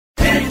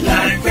Pet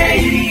Life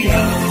Radio.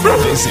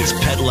 This is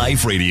Pet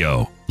Life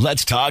Radio.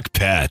 Let's talk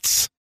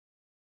pets.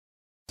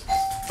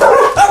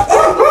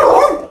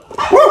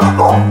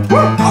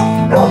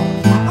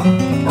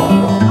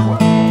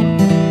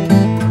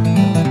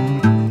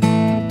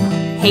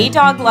 Hey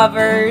dog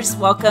lovers,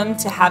 welcome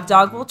to Have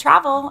Dog Will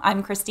Travel.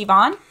 I'm Kristi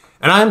Vaughn.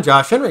 And I'm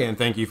Josh Henry, and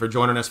thank you for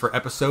joining us for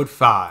episode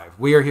 5.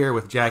 We are here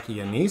with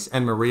Jackie Anise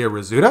and Maria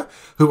Rizzuta,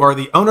 who are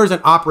the owners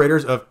and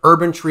operators of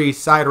Urban Tree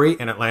Cidery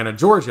in Atlanta,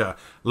 Georgia.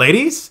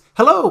 Ladies,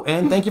 hello,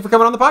 and thank you for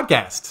coming on the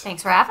podcast.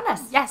 Thanks for having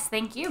us. Yes,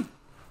 thank you.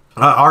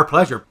 Our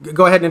pleasure.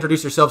 Go ahead and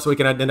introduce yourself so we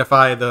can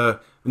identify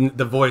the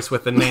voice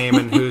with the name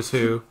and who's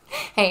who.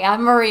 Hey,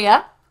 I'm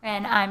Maria.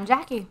 And I'm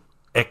Jackie.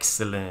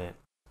 Excellent.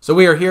 So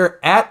we are here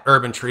at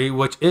Urban Tree,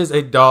 which is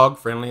a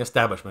dog-friendly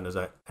establishment. Is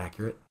that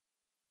accurate?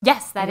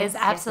 Yes, that is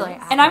absolutely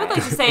accurate. And I would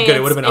like to say Good,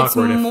 it would have been it's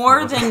awkward if more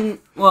it wasn't. than,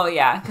 well,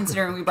 yeah,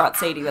 considering we brought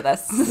Sadie with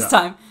us this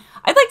time.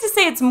 I'd like to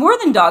say it's more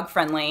than dog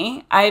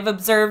friendly. I've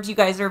observed you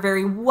guys are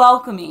very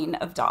welcoming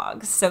of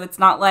dogs. So it's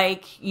not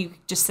like you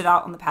just sit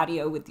out on the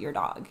patio with your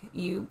dog.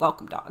 You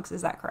welcome dogs.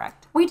 Is that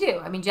correct? We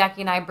do. I mean, Jackie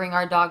and I bring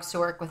our dogs to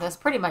work with us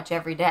pretty much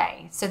every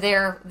day. So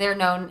they're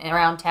known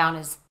around town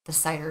as the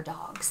cider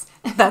dogs.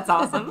 That's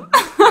awesome.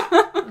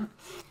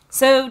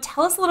 So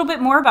tell us a little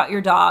bit more about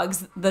your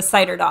dogs, the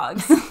cider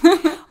dogs.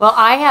 Well,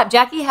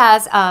 Jackie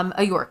has a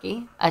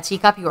Yorkie, a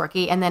teacup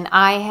Yorkie, and then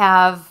I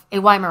have a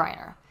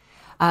Weimaraner,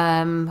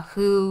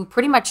 who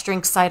pretty much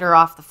drinks cider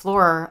off the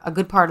floor a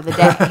good part of the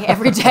day,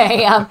 every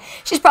day.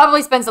 She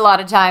probably spends a lot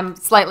of time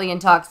slightly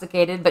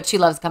intoxicated, but she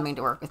loves coming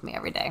to work with me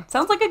every day.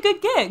 Sounds like a good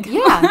gig.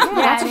 Yeah,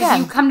 And if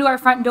you come to our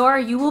front door,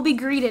 you will be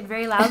greeted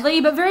very loudly,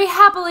 but very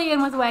happily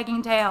and with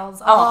wagging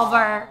tails. All of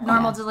our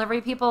normal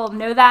delivery people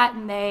know that,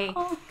 and they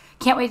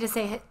can't wait to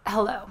say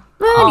hello.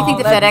 Do you think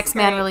the FedEx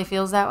man really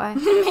feels that way?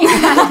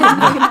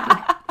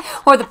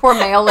 Or the poor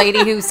mail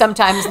lady who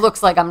sometimes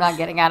looks like I'm not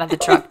getting out of the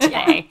truck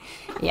today.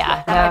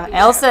 Yeah. No,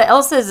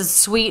 Elsa is a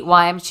sweet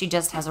Weim. She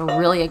just has a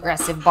really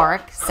aggressive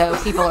bark, so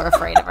people are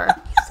afraid of her.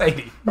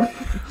 Sadie.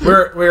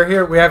 We're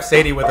here. We have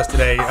Sadie with us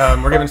today.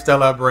 We're giving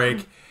Stella a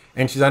break,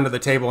 and she's under the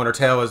table, and her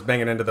tail is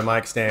banging into the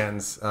mic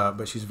stands.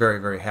 But she's very,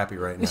 very happy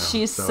right now.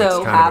 She's it's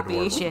so kind of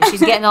happy. adorable. She's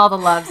getting all the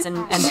loves and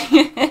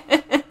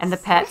the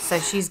pets, so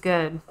she's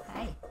good.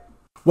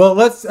 Well,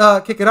 let's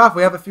kick it off.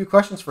 We have a few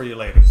questions for you,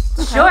 ladies.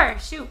 Sure,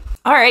 shoot.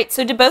 All right.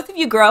 So did both of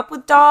you grow up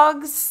with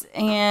dogs?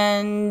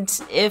 And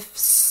if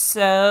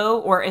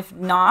so, or if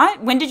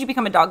not, when did you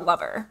become a dog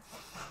lover?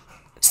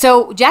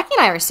 So Jackie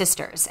and I are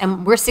sisters,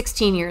 and we're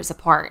 16 years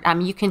apart.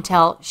 You can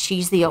tell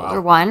she's the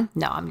older one.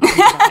 No, I'm joking.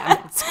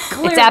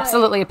 It's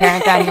absolutely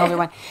apparent that I'm the older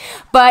one.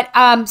 But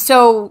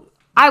so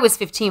I was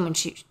 15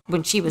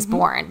 when she was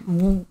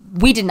born.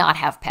 We did not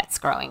have pets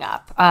growing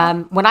up.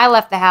 When I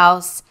left the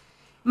house,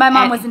 My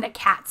mom was into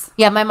cats.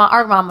 yeah,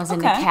 our mom was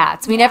into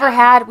cats. We never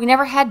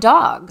had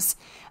dogs.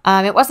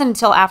 It wasn't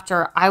until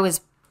after I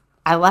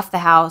left the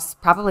house,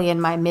 probably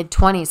in my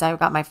mid-20s, I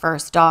got my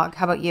first dog.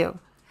 How about you?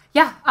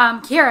 Yeah,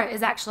 Kira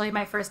is actually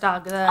my first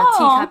dog, the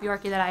teacup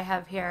Yorkie that I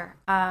have here.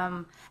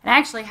 And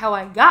actually how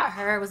I got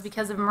her was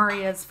because of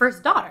Maria's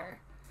first daughter.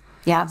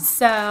 Yeah.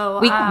 So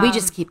we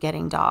just keep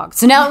getting dogs.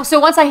 So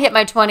once I hit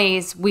my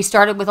 20s, we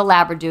started with a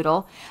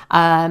Labradoodle,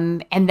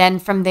 and then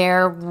from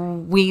there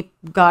we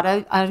got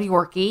a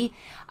Yorkie,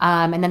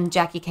 and then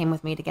Jackie came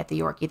with me to get the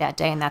Yorkie that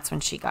day, and that's when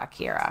she got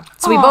Kira.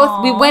 So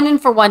we went in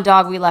for one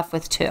dog, we left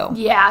with two.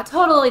 Yeah,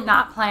 totally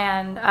not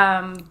planned.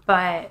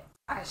 But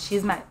I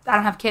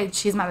don't have kids.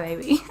 She's my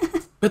baby.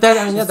 But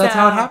that's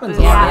how it happens.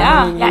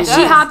 Yeah.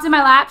 She hopped in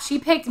my lap. She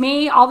picked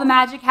me. All the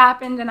magic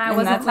happened, and I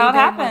wasn't that's how it leaving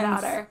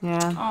happens. without her.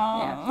 Yeah.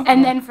 Yeah.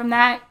 And then from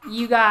that,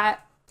 you got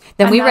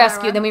Then we another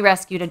one.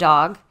 rescued a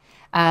dog.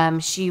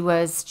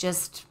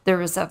 There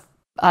was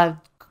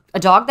a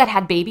dog that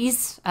had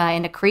babies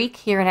in a creek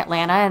here in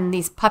Atlanta, and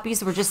these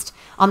puppies were just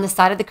on the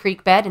side of the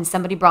creek bed, and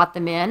somebody brought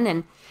them in,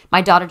 and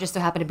my daughter just so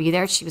happened to be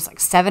there. She was like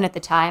 7 at the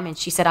time, and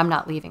she said, "I'm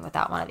not leaving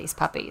without one of these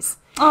puppies."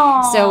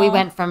 Aww. So we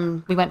went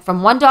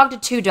from one dog to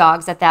 2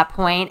 dogs at that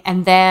point,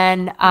 and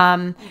then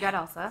You got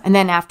Elsa. and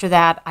then after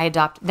that I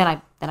adopted.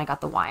 Then I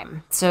got the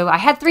Weim. So I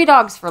had 3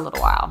 dogs for a little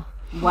while.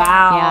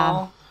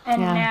 Wow.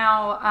 And Yeah.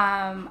 now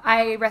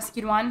I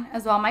rescued one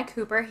as well, my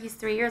Cooper. He's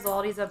 3 years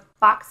old. He's a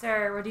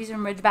boxer Rhodesian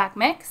Ridgeback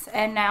mix.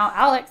 And now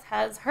Alex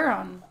has her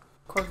own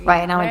corgi.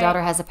 Right, now my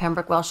daughter has a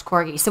Pembroke Welsh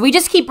Corgi. So we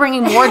just keep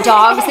bringing more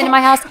dogs into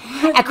my house.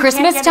 At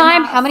Christmas get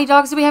time, enough. how many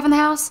dogs do we have in the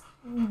house?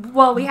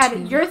 Well, we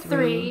had your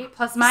 3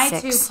 plus my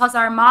 6. 2 plus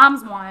our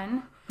mom's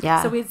 1.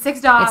 Yeah. So we had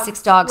 6 dogs. We had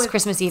 6 dogs, with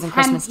Christmas Eve and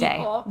 10 Christmas Day.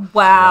 people.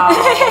 Wow.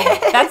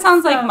 That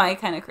sounds like my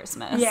kind of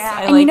Christmas. Yeah.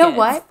 I And like you know it.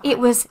 what? It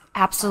was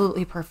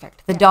absolutely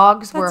perfect. The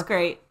dogs That's were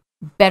great.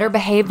 better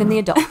behaved than the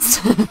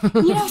adults.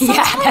 You know,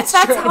 sometimes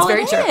that's true. how It's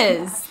very it true.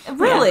 is.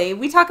 Really.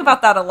 We talk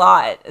about that a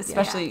lot,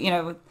 especially,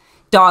 with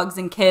dogs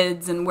and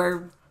kids and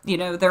where,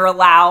 they're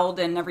allowed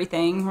and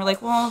everything. We're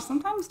like, well,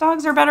 sometimes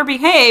dogs are better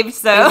behaved,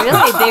 so.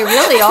 They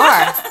really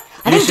are.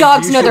 I think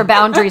dogs know their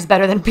boundaries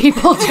better than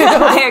people do.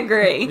 I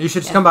agree. You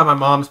should just come by my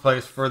mom's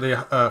place for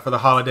the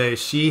holidays.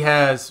 She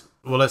has.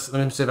 Well, let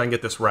me see if I can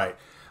get this right.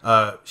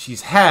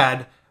 she's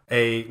had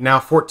a now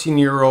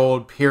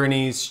 14-year-old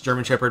Pyrenees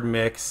German Shepherd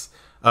mix,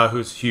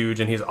 who's huge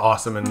and he's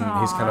awesome and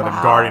he's kind of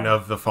the guardian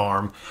of the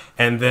farm.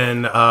 And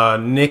then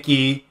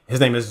Nikki, his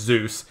name is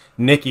Zeus.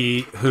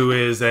 Nikki, who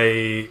is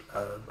a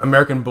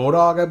American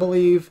Bulldog, I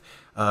believe.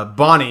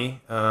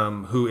 Bonnie,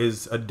 who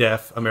is a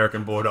deaf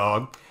American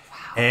Bulldog.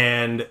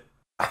 And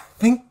I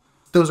think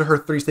those are her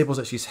 3 staples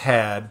that she's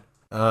had.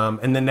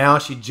 And then now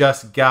she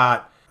just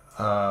got,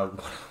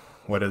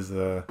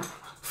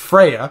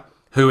 Freya,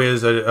 who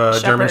is a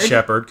German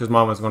Shepherd, because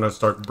Mom was going to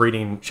start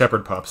breeding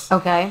Shepherd pups.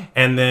 Okay.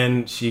 And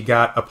then she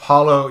got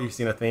Apollo, you've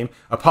seen a theme,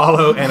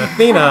 Apollo and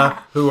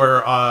Athena, who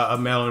are a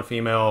male and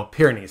female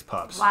Pyrenees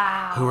pups.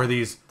 Wow. Who are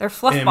these They're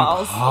fluff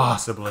balls.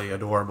 impossibly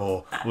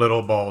adorable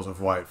little balls of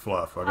white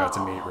fluff I got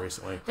to meet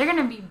recently. They're going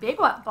to be big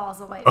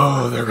balls of white.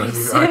 Oh, they're going to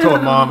be. I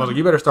told Mom, I was like,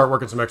 you better start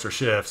working some extra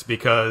shifts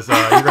because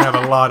you're going to have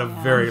a lot of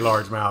very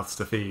large mouths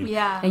to feed.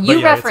 Yeah. And But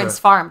you yeah,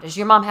 referenced farm. Does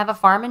your mom have a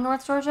farm in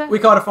North Georgia? We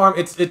call it a farm.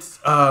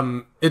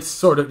 It's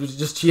sort of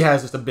just, she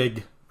has just a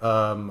big,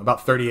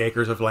 about 30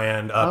 acres of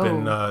land up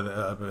in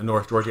the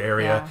North Georgia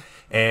area.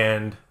 Yeah.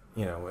 And,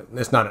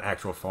 it's not an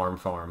actual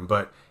farm,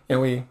 but,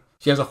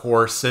 she has a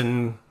horse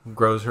and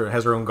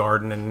has her own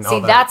garden and all See,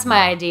 that. that's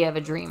my idea of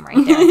a dream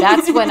right there.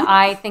 That's when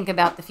I think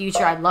about the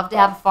future. I'd love to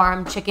have a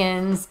farm,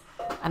 chickens.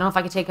 I don't know if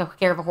I could take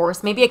care of a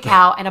horse, maybe a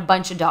cow, and a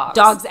bunch of dogs.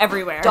 Dogs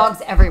everywhere.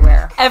 Dogs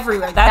everywhere.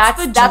 Everywhere. That's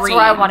the dream. That's where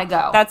I want to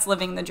go. That's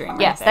living the dream.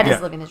 Yes, right that there.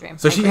 is living the dream.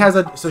 So she has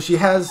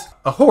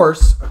a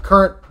horse, a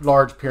current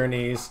large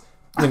Pyrenees,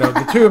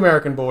 the 2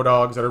 American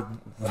Bulldogs that are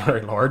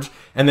very large,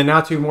 and then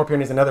now 2 more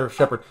Pyrenees, another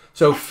Shepherd.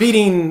 So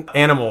feeding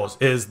animals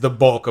is the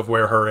bulk of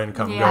where her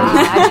income goes.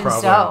 I imagine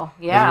so.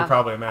 As Yeah. you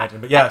probably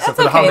imagine. But yeah, so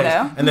for the okay, holidays.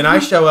 though. And then I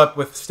show up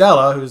with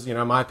Stella, who's,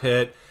 my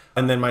pit,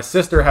 and then my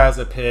sister has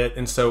a pit,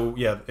 and so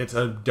yeah, it's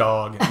a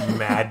dog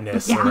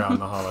madness around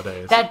the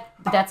holidays.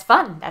 That's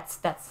fun. That's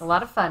a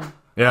lot of fun.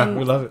 Yeah,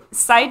 we love it.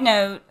 Side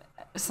note,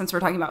 since we're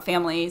talking about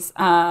families,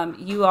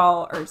 you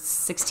all are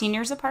 16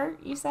 years apart,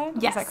 you said?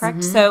 Yes. Is that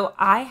correct? So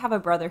I have a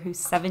brother who's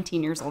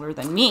 17 years older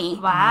than me.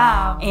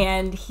 Wow.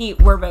 And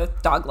we're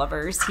both dog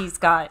lovers. He's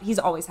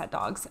always had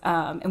dogs.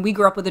 And we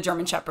grew up with a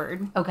German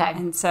Shepherd. Okay.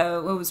 And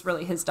so it was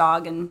really his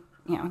dog, and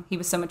he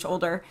was so much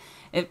older.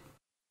 It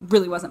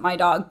really wasn't my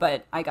dog,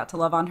 but I got to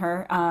love on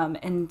her.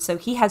 And so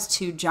he has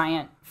 2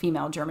 giant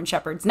female German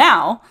Shepherds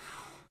now.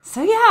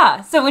 So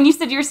yeah. So when you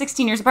said you were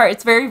 16 years apart,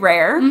 it's very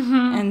rare.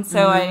 And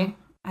so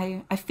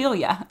I feel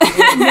ya.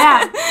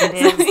 Yeah.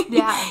 It is.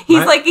 Yeah.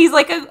 He's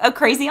like a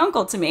crazy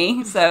uncle to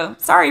me. So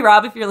sorry,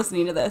 Rob, if you're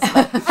listening to this.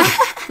 But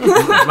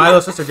My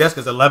little sister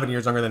Jessica's 11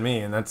 years younger than me,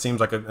 and that seems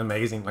like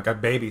amazing. Like I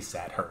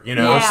babysat her,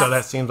 Yes. So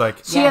that seems like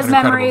She an has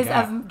incredible memories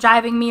gap. of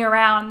driving me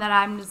around that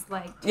I'm just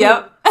like,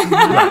 Yep.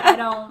 I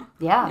don't.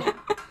 Yeah.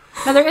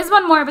 Now, there is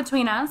one more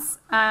between us.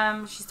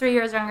 She's 3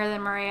 years younger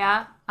than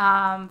Maria.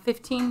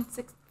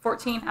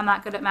 14. I'm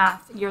not good at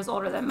math. Years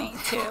older than me,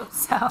 too.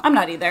 So, I'm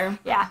not either.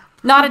 yeah.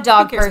 Not a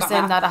dog cares about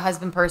person, math? not a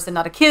husband person,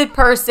 not a kid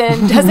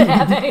person, doesn't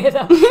have any of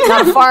them,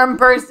 not a farm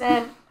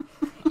person.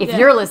 If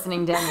you're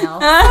listening,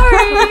 Danielle.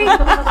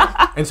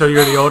 Sorry. And so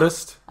you're the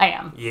oldest? I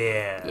am.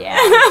 Yeah.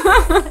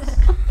 Yeah.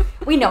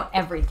 We know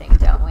everything,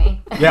 don't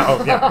we? Yeah,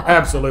 oh yeah,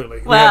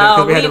 absolutely.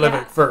 Well, we had to we- live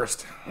it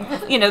first.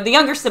 The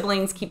younger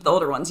siblings keep the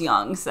older ones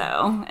young,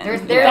 so. And, There's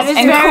and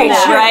very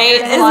cool, true. right?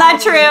 There's a Isn't lot that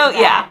of true? that.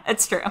 Yeah,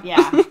 it's true.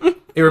 Yeah.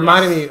 It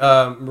reminded me,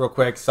 real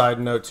quick, side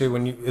note too,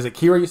 is it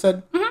Kira you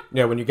said? Mm-hmm.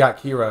 Yeah, when you got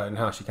Kira and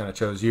how she kind of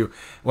chose you.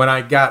 When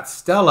I got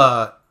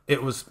Stella,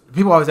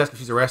 people always ask if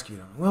she's a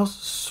rescue. Well,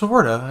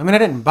 sort of. I mean, I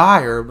didn't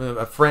buy her.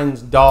 A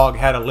friend's dog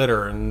had a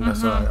litter, and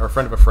or a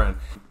friend of a friend.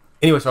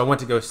 Anyway, so I went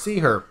to go see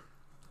her,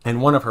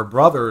 and one of her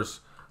brothers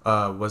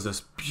was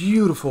this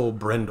beautiful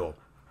brindle.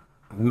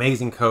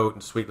 Amazing coat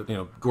and sweet,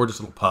 gorgeous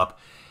little pup.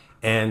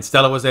 And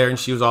Stella was there, and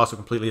she was also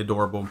completely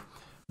adorable.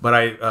 But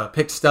I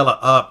picked Stella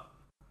up,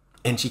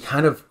 and she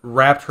kind of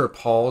wrapped her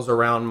paws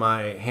around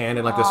my hand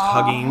in like this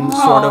hugging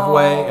sort of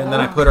way. And then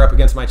I put her up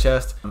against my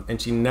chest,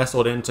 and she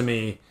nestled into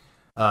me,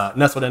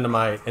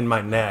 in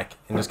my neck,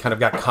 and just kind of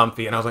got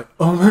comfy. And I was like,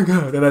 oh my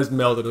God. And I just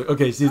melted. Like,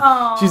 okay, she's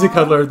a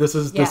cuddler. This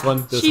is this Yeah.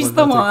 one. This She's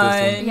one. the I'll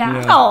take this one.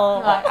 Yeah.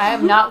 Oh. I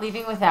am not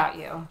leaving without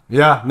you.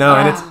 Yeah, no,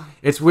 Yeah. and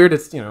it's weird.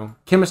 It's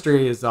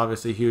chemistry is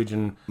obviously huge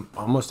in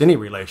almost any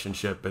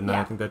relationship, and I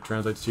Yeah. think that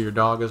translates to your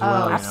dog as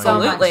well.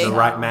 absolutely. the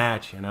right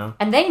match.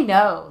 And they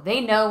know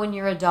when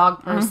you're a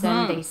dog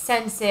person. They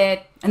sense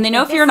it. And they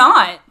know if This- you're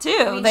not, too.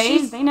 I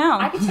mean, they know.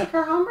 I could take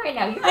her home right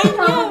now. You can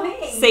come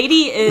with me.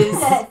 Sadie is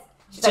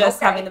She's like, just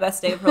okay. having the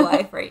best day of her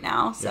life right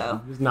now. Yeah,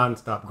 So just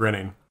nonstop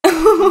grinning.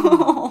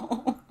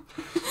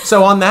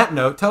 So on that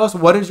note, tell us,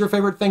 what is your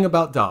favorite thing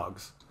about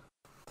dogs?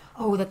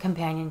 Oh, the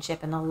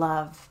companionship and the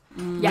love.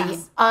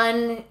 Yes.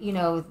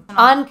 The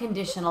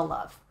unconditional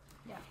love.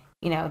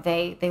 Yeah.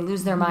 They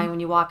lose their mind when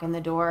you walk in the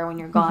door, when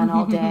you're gone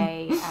all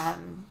day.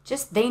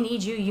 Just they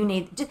need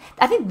you.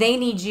 I think they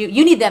need you.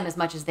 You need them as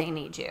much as they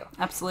need you.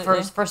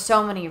 absolutely. For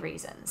so many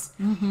reasons.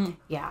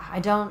 Yeah, I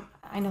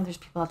know there's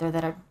people out there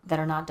that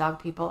are not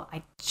dog people.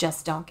 I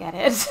just don't get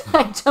it.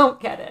 I don't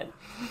get it.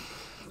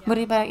 What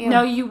about you?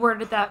 No, you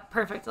worded that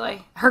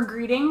perfectly. Her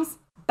greetings,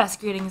 best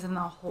greetings in the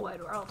whole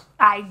wide world.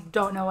 I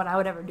don't know what I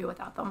would ever do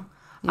without them.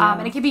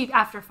 And it could be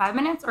after 5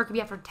 minutes or it could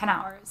be after 10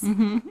 hours.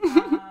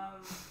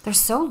 They're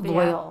so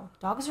loyal.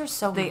 Dogs are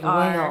so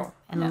loyal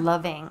and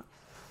loving.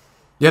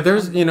 Yeah,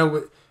 there's,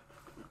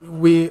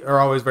 we are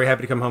always very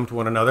happy to come home to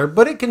one another,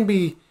 but it can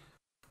be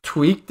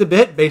tweaked a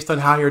bit based on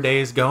how your day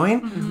is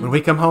going. When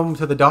we come home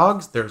to the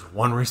dogs, there's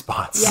one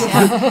response.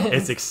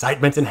 It's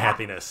excitement and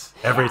happiness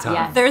every time.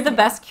 Yeah. They're the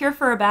best cure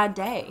for a bad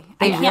day.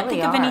 I can't really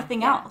think of are.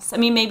 anything else. I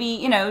mean,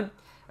 maybe,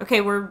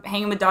 okay, we're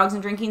hanging with dogs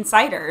and drinking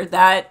cider.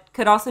 That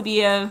could also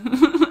be a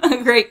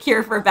great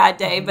cure for a bad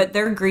day, but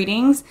their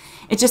greetings,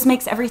 it just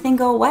makes everything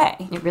go away.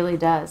 It really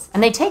does.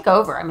 And they take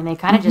over. I mean, they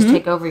kind of just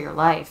take over your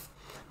life.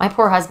 My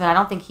poor husband, I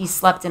don't think he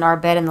slept in our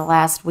bed in the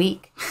last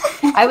week.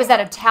 I was out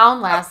of town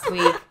last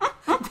week.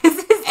 This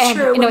is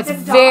true. It's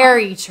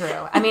very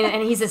true. I mean,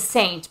 and he's a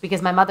saint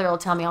because my mother will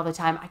tell me all the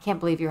time, I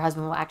can't believe your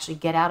husband will actually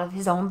get out of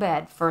his own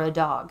bed for a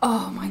dog.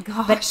 Oh my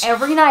gosh. But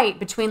every night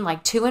between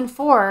like 2 and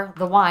 4,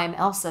 the Wime,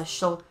 Elsa,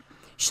 she'll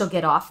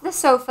get off the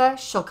sofa,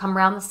 she'll come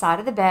around the side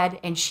of the bed,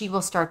 and she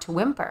will start to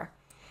whimper.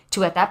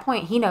 At that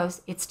point, he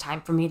knows it's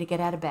time for me to get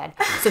out of bed.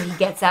 So he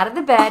gets out of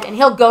the bed, and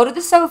he'll go to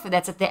the sofa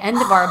that's at the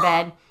end of our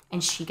bed,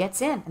 and she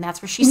gets in, and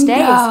that's where she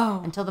stays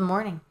until the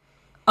morning.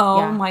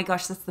 Oh my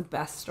gosh, that's the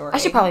best story. I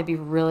should probably be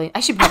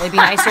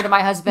nicer to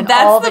my husband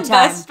all the time. That's the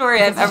best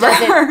story I've ever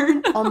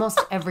heard. Almost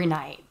every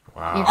night.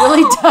 Wow. He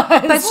really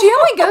does. But she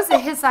only goes to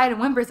his side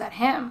and whimpers at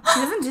him. She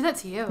doesn't do that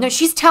to you. No,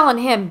 she's telling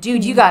him,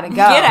 dude, you gotta go.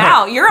 Get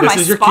out. You're in This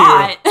my is your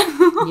spot.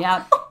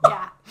 Yep.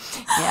 Yeah.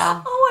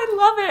 Yeah. Oh, I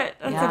love it.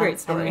 That's a great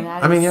story.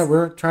 that I mean, is- yeah,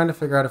 we're trying to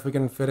figure out if we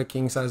can fit a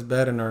king-size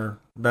bed in our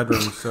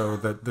bedroom so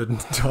that the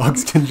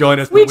dogs can join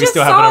us, but we just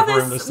still have saw enough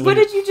room to this. sleep. What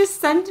did you just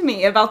send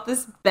me about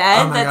this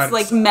bed Oh my that's God,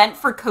 like it's- meant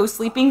for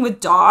co-sleeping with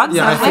dogs?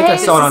 Yeah, I I'm think like,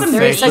 I saw it on this is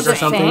There is Facebook such or a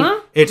something. thing?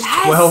 It's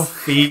 12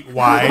 feet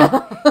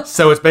wide.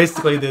 So it's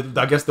basically,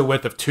 the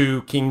width of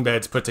 2 king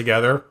beds put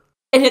together.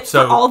 And it's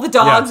So for all the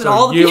dogs yeah, and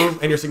all the you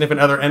and your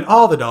significant other and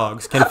all the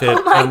dogs can fit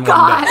in one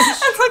gosh. bed.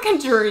 That's like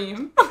a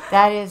dream.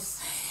 That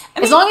is...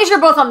 as long as you're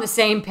both on the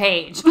same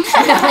page. It's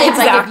like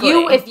Exactly.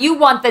 if you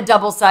want the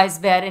double-sized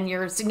bed and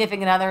your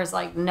significant other is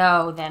like,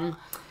 no, then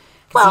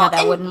that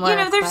and, wouldn't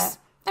work.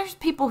 There's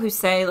people who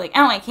say like,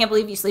 oh, I can't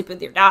believe you sleep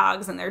with your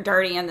dogs and they're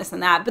dirty and this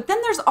and that. But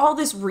then there's all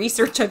this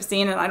research I've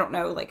seen, and I don't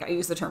know, like I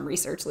use the term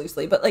research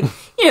loosely, but like,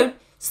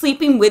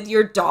 sleeping with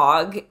your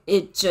dog,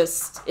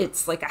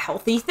 it's like a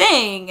healthy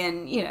thing,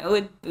 and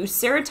it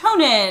boosts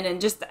serotonin,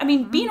 and just, I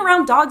mean, being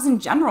around dogs in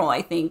general,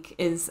 I think,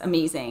 is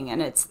amazing, and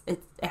it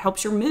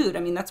helps your mood. I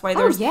mean, that's why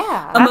there's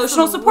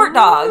emotional support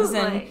dogs,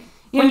 and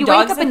When you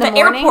dogs wake up at in the the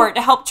morning- airport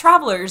to help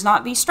travelers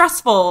not be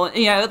stressful.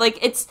 Like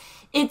it's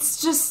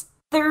just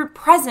their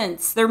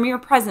presence, their mere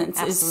presence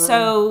is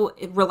so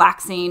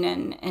relaxing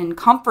and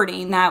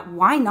comforting that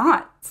why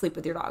not sleep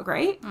with your dog,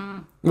 right?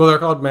 Well, they're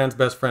called man's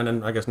best friend,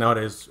 and I guess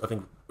nowadays, I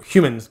think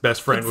human's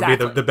best friend would be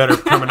Exactly. the better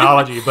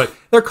terminology, but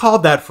they're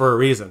called that for a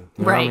reason.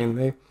 You know? Right. I mean,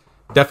 they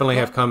definitely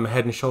have come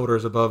head and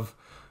shoulders above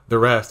the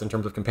rest in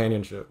terms of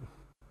companionship.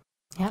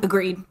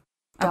 Agreed.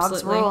 Dogs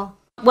Absolutely. rule.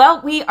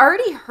 Well, we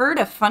already heard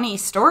a funny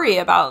story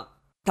about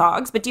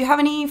dogs, but do you have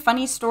any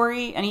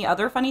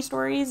other funny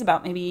stories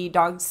about maybe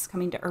dogs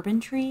coming to Urban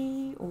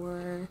Tree,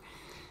 or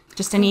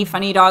just any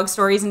funny dog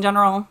stories in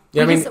general?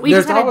 Yeah, We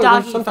just had a there's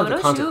doggy sometimes photo a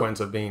shoot. consequence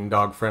of being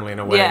dog friendly in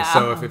a way. Yeah.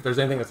 So if there's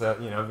anything that's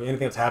anything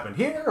that's happened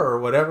here or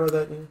whatever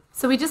that.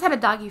 So we just had a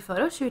doggy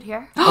photo shoot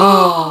here.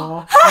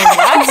 Oh,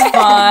 That's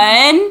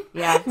fun.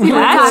 Yeah. You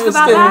want to talk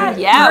about that?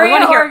 Yeah, we We're wanna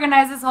going to hear-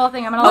 organize this whole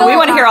thing. I'm gonna Oh, we let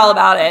want to you hear talk all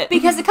about it.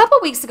 Because a couple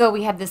weeks ago,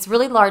 we had this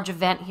really large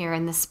event here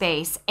in the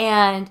space,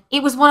 and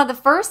it was one of the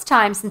first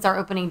times since our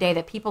opening day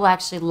that people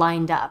actually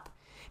lined up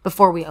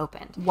before we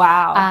opened.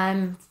 Wow.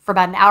 For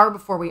about an hour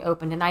before we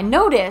opened, and I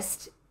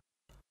noticed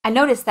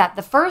that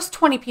the first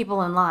 20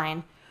 people in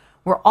line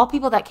were all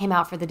people that came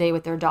out for the day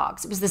with their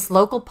dogs. It was this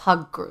local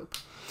pug group,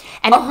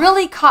 and it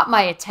really caught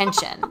my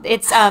attention.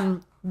 It's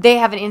they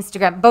have an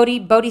Instagram, Bodie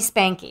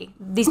Spanky.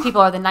 These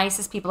people are the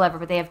nicest people ever,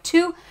 but they have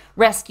 2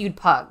 rescued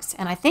pugs,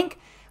 and I think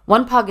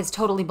one pug is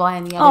totally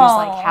blind, the other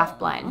is like half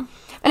blind.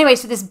 Anyway,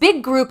 so this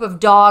big group of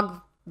dogs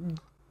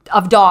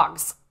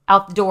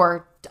out the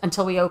door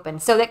until we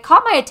opened. So that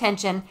caught my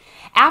attention.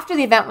 After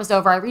the event was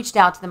over, I reached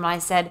out to them and I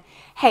said,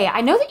 hey, I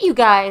know that you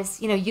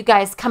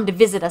guys come to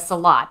visit us a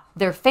lot.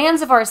 They're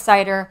fans of our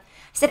cider.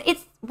 I said,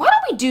 why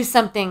don't we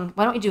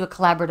do a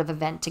collaborative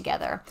event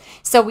together?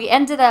 So we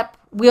ended up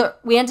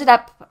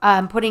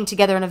putting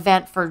together an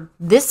event for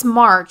this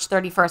March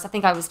 31st. I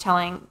think I was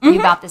telling you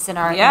about this in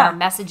our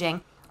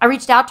messaging. I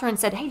reached out to her and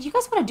said, hey, do you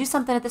guys want to do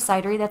something at the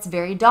cidery that's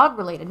very dog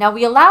related? Now,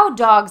 we allow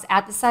dogs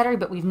at the cidery,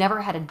 but we've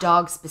never had a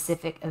dog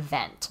specific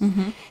event.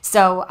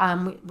 So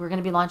we're going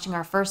to be launching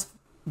our first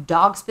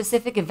dog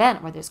specific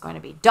event where there's going to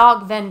be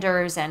dog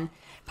vendors and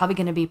probably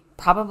going to be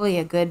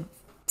a good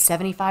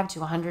 75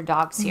 to 100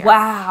 dogs here.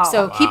 Wow.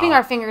 So keeping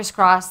our fingers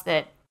crossed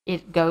that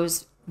it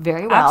goes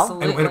very well.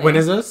 Absolutely. and when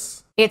is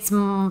this? It's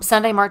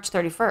Sunday, March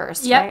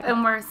 31st. Yep,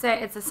 right?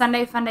 and it's a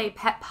Sunday Funday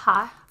pet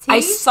party. I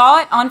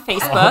saw it on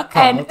Facebook.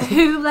 And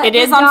who let It the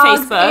is on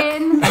dogs Facebook.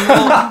 in?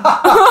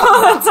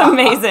 That's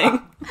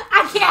amazing.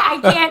 I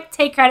can't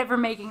take credit for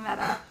making that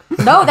up.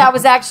 No, that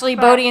was actually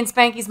Bodie and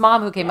Spanky's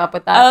mom who came up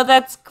with that. Oh,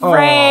 that's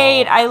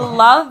great. I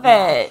love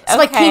it. So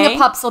like King of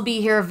Pups will be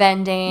here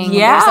vending.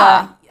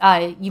 Yeah.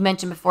 There's you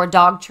mentioned before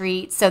dog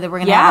treats. So that we're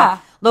going to have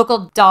a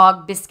local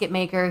dog biscuit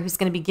maker who's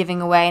going to be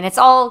giving away. And it's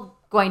all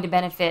going to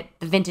benefit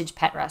the Vintage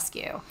Pet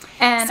Rescue.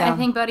 And So- I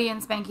think Bodie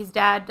and Spanky's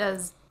dad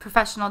does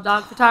professional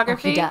dog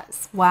photography. He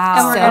does. Wow.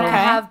 And we're going to Okay.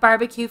 have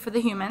barbecue for the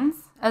humans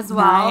as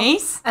well.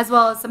 Nice. As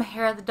well as some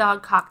hair of the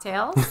dog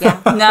cocktails.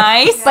 Yeah.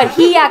 Nice. But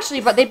he actually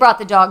they brought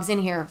the dogs in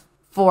here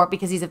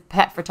because he's a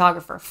pet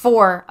photographer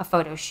for a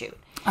photo shoot.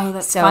 Oh,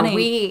 that's So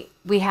funny.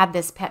 we had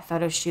this pet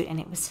photo shoot and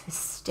it was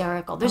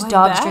hysterical. There's I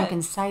dogs bet.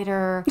 drinking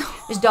cider.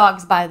 There's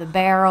dogs by the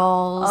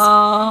barrels.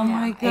 Oh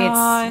my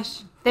gosh.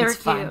 They were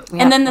It's fun. cute. We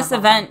And have then fun this all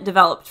event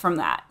developed from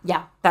that.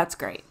 Yeah. That's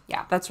great.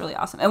 Yeah. That's really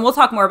awesome. And we'll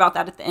talk more about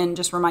that at the end.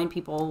 Just remind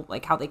people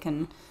like how they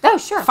can Oh,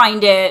 sure.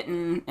 find it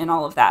and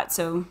all of that.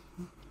 So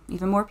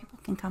even more people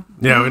can come.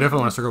 Yeah, we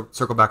definitely want to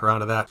circle back around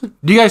to that.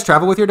 Do you guys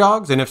travel with your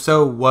dogs? And if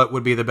so, what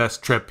would be the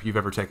best trip you've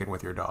ever taken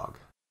with your dog?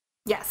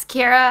 Yes,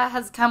 Kira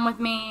has come with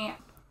me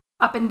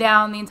up and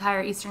down the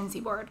entire eastern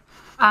seaboard.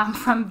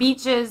 From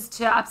beaches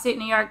to upstate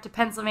New York to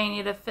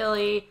Pennsylvania to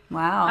Philly.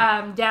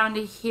 Wow. Down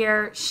to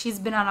here. She's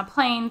been on a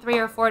plane 3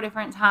 or 4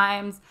 different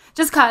times.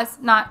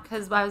 Not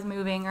because I was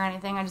moving or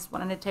anything. I just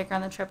wanted to take her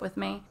on the trip with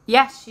me.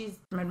 Yes, she's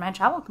my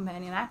travel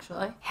companion,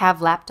 actually.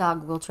 Have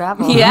lapdog will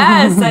travel.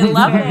 Yes, I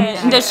love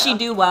it. And does she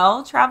do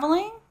well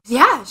traveling?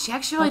 Yeah, she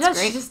actually really That's does.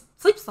 great. She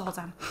just sleeps the whole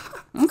time.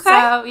 Okay.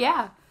 So,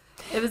 yeah,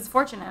 it was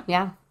fortunate.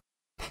 Yeah.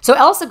 So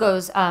Elsa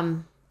goes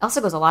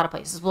a lot of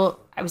places. Well,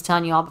 I was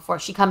telling you all before,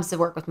 she comes to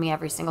work with me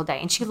every single day,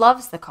 and she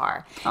loves the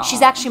car.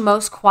 She's actually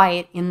most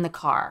quiet in the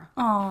car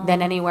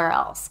than anywhere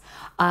else.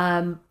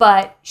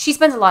 But she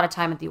spends a lot of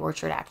time at the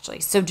orchard, actually.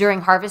 So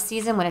during harvest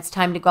season, when it's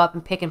time to go up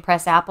and pick and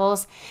press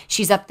apples,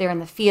 she's up there in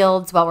the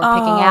fields while we're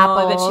picking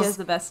apples. I bet she has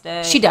the best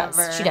day. She does.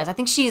 ever. She does. I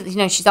think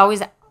she's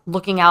always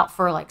looking out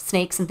for like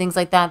snakes and things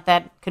like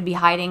that could be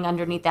hiding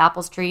underneath the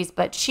apples trees.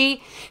 But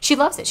she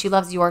loves it. She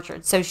loves the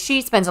orchard. So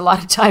she spends a lot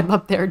of time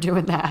up there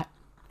doing that.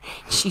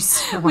 She's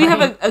snoring. We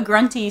have a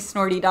grunty,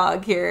 snorty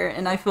dog here,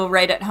 and I feel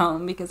right at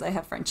home because I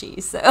have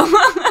Frenchies. So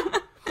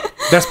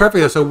That's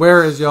perfect. So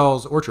where is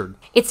y'all's orchard?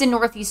 It's in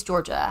Northeast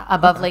Georgia,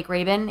 above Lake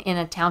Rabin, in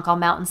a town called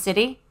Mountain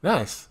City.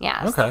 Nice.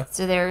 Yeah. Okay.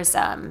 So there's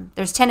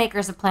 10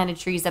 acres of planted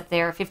trees up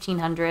there,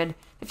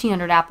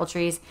 1,500 apple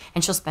trees,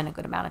 and she'll spend a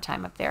good amount of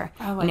time up there.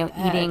 Oh, I bet.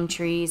 eating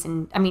trees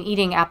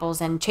eating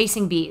apples and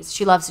chasing bees.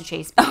 She loves to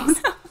chase bees. Oh,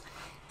 no.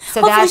 So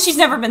hopefully that's she's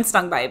never been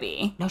stung by a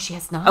bee. No, she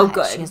has not. Oh,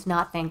 good. She has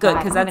not. Thank Good,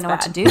 God. 'cause I don't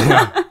that's even know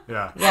what to do.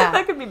 Yeah. Yeah.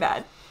 That could be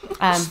bad.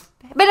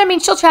 But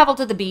she'll travel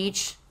to the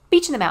beach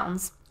in the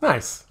mountains.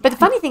 Nice. But the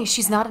funny thing is,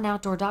 she's not an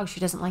outdoor dog. She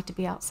doesn't like to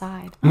be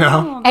outside.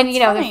 No. And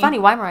they're funny. funny.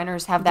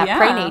 Weimaraners have that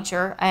prey Yeah.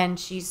 nature, and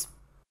she's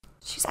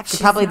actually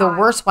probably the not.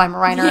 worst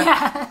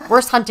Weimaraner,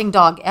 worst hunting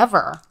dog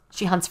ever.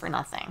 She hunts for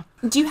nothing.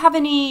 Do you have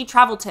any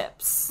travel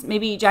tips?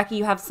 Maybe, Jackie,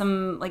 you have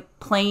some like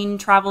plane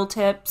travel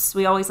tips.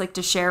 We always like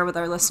to share with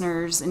our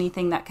listeners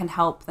anything that can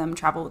help them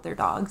travel with their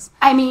dogs.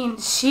 I mean,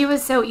 she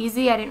was so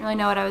easy. I didn't really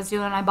know what I was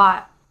doing. I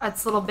bought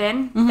this little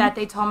bin that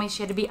they told me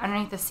she had to be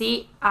underneath the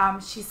seat.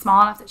 She's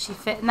small enough that she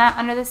fit in that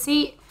under the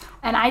seat.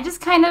 And I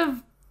just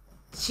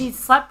she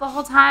slept the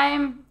whole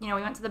time. We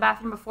went to the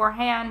bathroom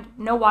beforehand.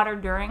 No water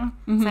during,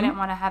 because I didn't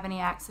want to have any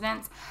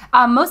accidents.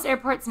 Most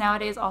airports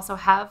nowadays also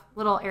have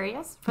little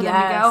areas for them to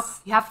go.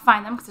 Yes. You have to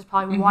find them because there's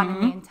probably one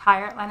in the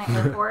entire Atlanta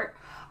airport.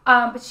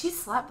 But she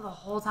slept the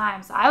whole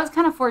time, so I was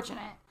kind of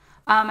fortunate.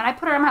 And I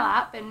put her on my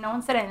lap, and no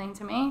one said anything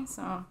to me.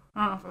 So I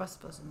don't know if I was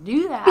supposed to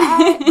do that,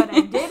 but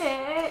I did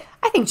it.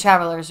 I think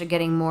travelers are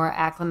getting more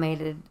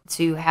acclimated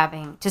to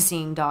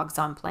seeing dogs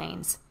on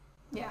planes.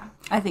 Yeah.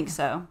 I think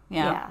so.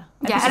 Yeah.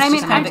 Yeah, think and I it's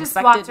mean, kind I of just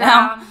expected walked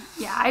now. around.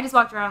 Yeah, I just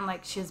walked around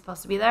like she was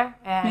supposed to be there,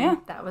 and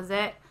that was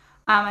it.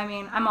 I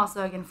mean, I'm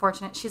also, again,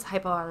 fortunate. She's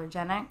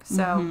hypoallergenic,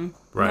 so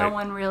Right. no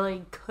one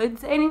really could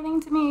say anything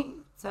to me.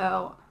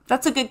 So,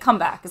 That's a good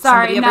comeback. If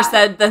Sorry, somebody ever not-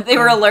 said that they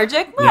were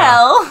allergic,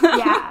 well,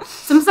 yeah.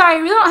 So I'm sorry, I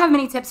really don't have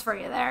many tips for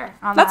you there.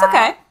 On that's that.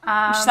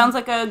 okay. She sounds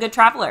like a good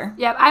traveler.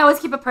 Yeah, I always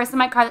keep a purse in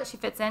my car that she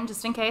fits in,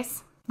 just in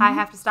case I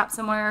have to stop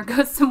somewhere or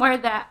go somewhere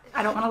that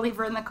I don't want to leave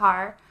her in the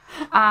car.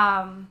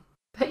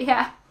 But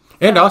yeah.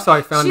 And also,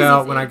 I found She's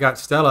out easy. when I got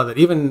Stella that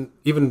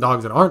even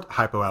dogs that aren't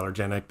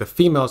hypoallergenic, the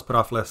females put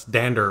off less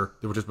dander,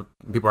 which is what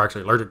people are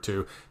actually allergic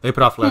to. They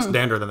put off less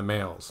dander than the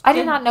males. I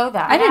did not know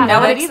that. I didn't know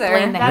That that would either.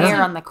 explain the That's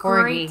hair a on the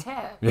great corgi.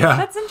 tip. Yeah.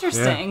 That's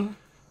interesting.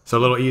 So a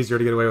little easier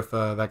to get away with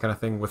that kind of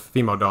thing with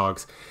female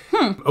dogs.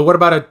 What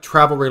about a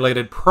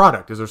travel-related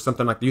product? Is there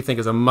something like you think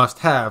is a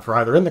must-have for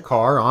either in the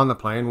car, on the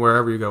plane,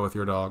 wherever you go with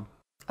your dog?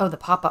 Oh, the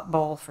pop-up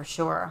bowl for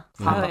sure.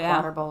 Pop-up yeah.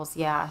 water bowls,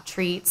 yeah.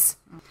 Treats.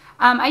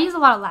 I use a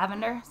lot of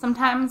lavender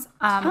sometimes.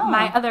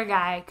 My other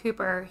guy,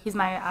 Cooper, he's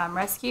my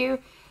rescue.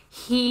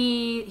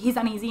 He's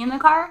uneasy in the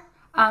car.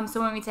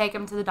 So when we take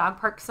him to the dog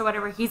parks or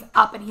whatever, he's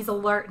up and he's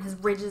alert and his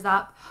ridge is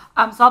up.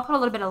 So I'll put a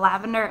little bit of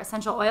lavender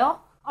essential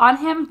oil on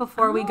him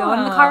before we go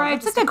into the car ride,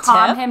 that's just a to good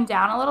calm tip. him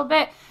down a little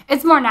bit.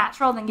 It's more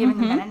natural than giving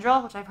him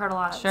Benadryl, which I've heard a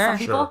lot of some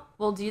people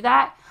will do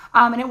that.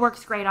 And it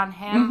works great on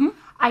him.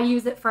 I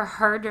use it for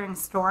her during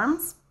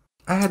storms.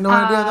 I had no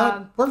idea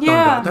that worked on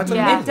that. That's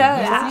amazing. It does.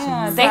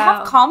 Yeah. They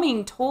have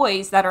calming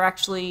toys that are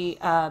actually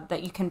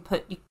that you can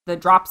put the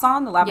drops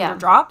on, the lavender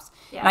drops.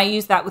 Yeah. And I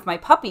use that with my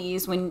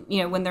puppies when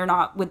they're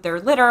not with their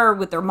litter,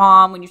 with their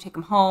mom, when you take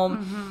them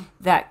home,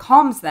 that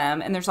calms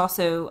them. And there's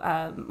also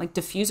like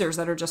diffusers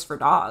that are just for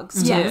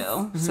dogs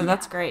too. So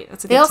that's great.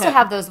 That's a good They also tip.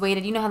 have those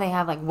weighted, you know how they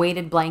have like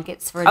weighted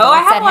blankets for I adults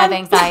have that have one.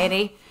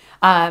 anxiety?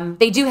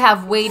 They do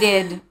have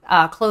weighted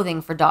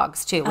clothing for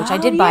dogs too, which I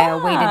did buy a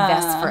weighted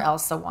vest for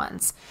Elsa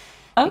once.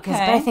 But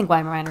I think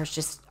Weimaraners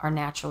just are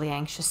naturally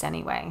anxious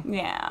anyway.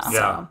 Yeah.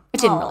 So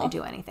it didn't really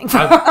do anything.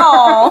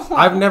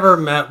 I've never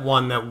met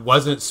one that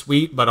wasn't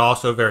sweet, but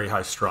also very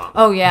high strung.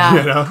 Oh yeah,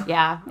 You know?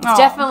 yeah. It's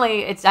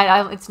definitely it's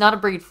not a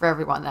breed for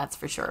everyone, that's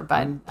for sure.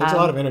 But It's a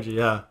lot of energy,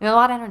 yeah. a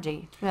lot of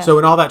energy. Yeah. So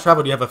in all that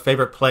travel, do you have a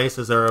favorite place?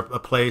 Is there a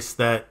place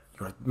that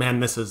you're like, man,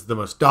 this is the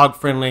most dog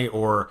friendly,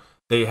 or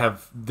they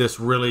have this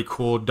really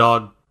cool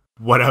dog,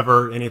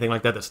 whatever, anything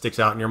like that sticks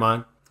out in your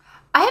mind?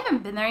 I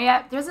haven't been there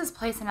yet. There's this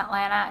place in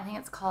Atlanta. I think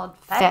it's called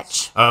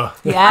Fetch. Oh,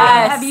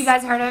 Yes. Have you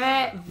guys heard of it?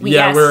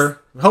 yeah, Yes. we're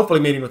hopefully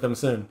meeting with them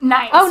soon.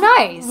 Nice. Oh,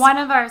 nice. One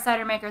of our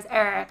cider makers,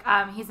 Eric,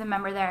 he's a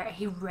member there.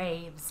 He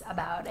raves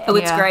about it. Oh,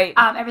 it's great.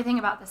 Everything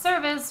about the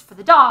service, for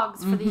the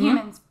dogs, for the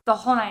humans, the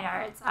whole 9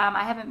 yards.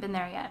 I haven't been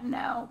there yet,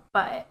 no,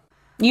 but...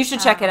 You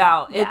should check it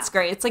out. yeah. It's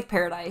great. It's like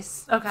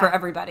paradise Okay. for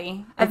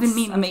everybody. I've been It's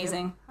meaning to.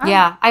 amazing.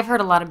 Yeah, I've heard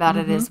a lot about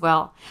it as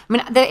well. I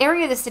mean, the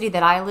area of the city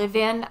that I live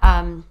in,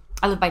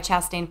 I live by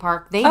Chastain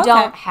Park. They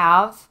don't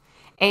have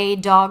a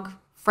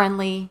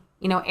dog-friendly,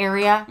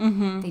 area.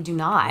 They do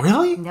not.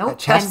 Really? Nope. At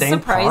Chastain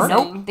And- Park?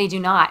 Nope, they do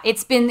not.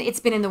 It's been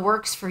in the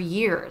works for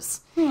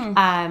years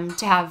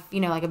to have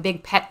like a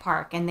big pet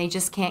park, and they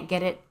just can't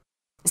get it.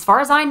 As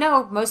far as I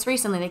know, most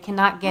recently, they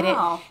cannot get it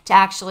to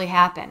actually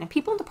happen. And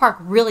people in the park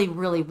really,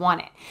 really want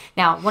it.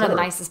 Now, one of the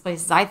nicest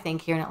places, I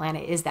think, here in Atlanta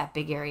is that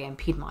big area in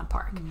Piedmont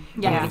Park.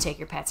 Yeah. You can take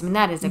your pets. I mean,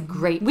 that is a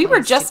great We were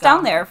place just to go.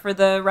 down there for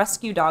the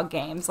rescue dog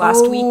games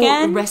last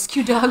weekend.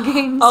 Rescue dog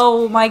games.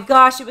 Oh my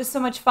gosh, it was so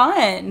much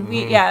fun.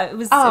 It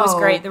was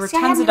great. There were See,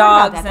 I tons of hadn't heard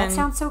about dogs. That And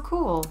sounds so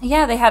cool.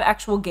 yeah, they had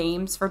actual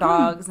games for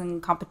dogs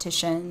and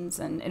competitions,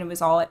 and it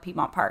was all at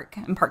Piedmont Park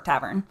and Park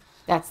Tavern.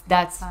 That's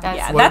Yeah,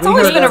 Well, that's we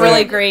always heard been a that-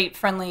 really great,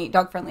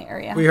 dog-friendly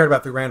area. We heard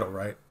about through Randall,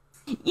 right?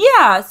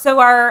 Yeah, so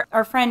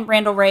our friend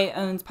Randall Ray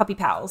owns Puppy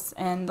Pals,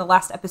 and the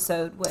last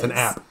episode was... It's an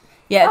app.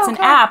 Yeah, it's an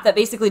app that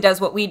basically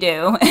does what we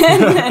do,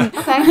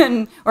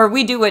 or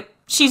we do what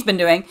she's been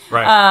doing.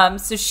 Right.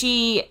 So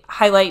she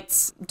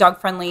highlights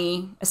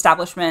dog-friendly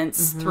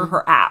establishments through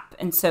her app,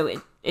 and so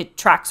it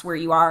tracks where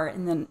you are,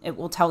 and then it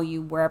will tell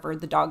you wherever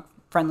the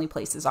dog-friendly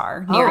places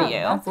are near you.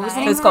 that's So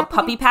nice. it's called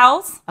Puppy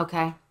Pals.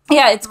 Okay.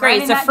 Yeah, it's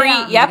great. Writing It's a that free.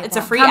 down. Yep, it's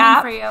a free Coming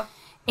app. for you.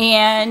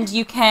 And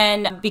you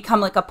can become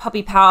like a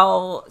Puppy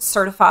Pal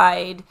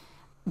certified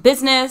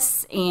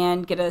business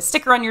and get a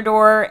sticker on your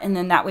door, and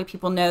then that way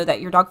people know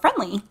that you're dog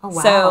friendly. Oh,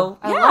 wow. So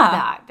I love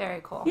that.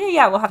 Very cool.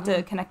 Yeah, we'll have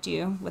to connect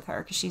you with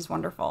her because she's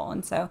wonderful.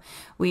 And so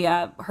we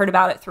heard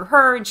about it through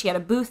her, and she had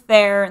a booth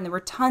there, and there were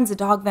tons of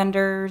dog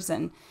vendors,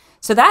 and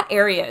so that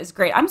area is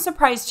great. I'm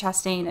surprised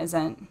Chastain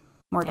isn't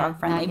more dog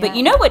friendly, not but yet.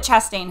 you know what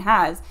Chastain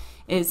has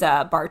is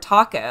Bar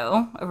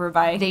Taco over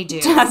by They do.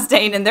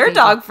 Chastain, and they're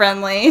dog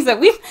friendly.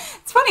 So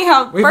it's funny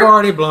how We've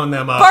already blown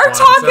them up. Bar once,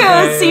 Taco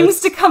okay?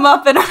 seems to come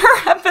up in our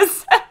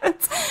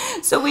episodes.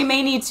 So we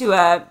may need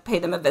to pay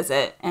them a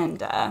visit and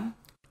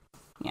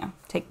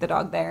take the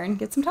dog there and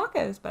get some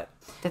tacos. But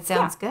That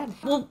sounds good.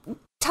 well,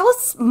 tell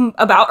us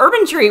about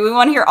Urban Tree. We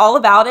want to hear all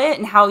about it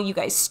and how you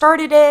guys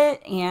started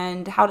it,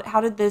 and how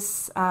did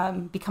this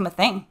become a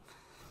thing?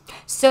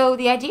 So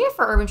the idea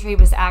for Urban Tree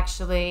was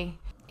actually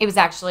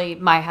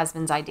my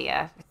husband's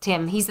idea.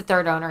 Tim, he's the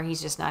third owner.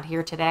 He's just not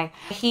here today.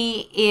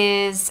 He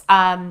was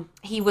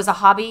a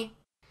hobby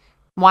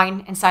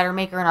wine and cider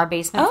maker in our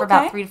basement for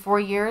about 3 to 4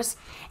 years,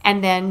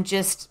 and then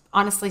just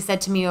honestly said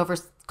to me over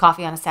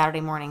coffee on a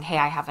Saturday morning, "Hey,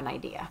 I have an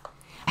idea.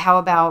 How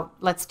about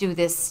let's do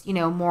this,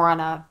 more on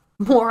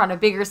a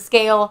bigger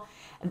scale.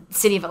 The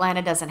city of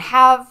Atlanta doesn't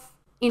have,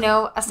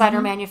 a cider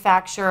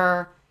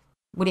manufacturer.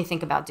 What do you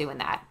think about doing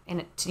that?"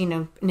 And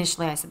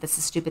initially I said, "This is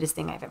the stupidest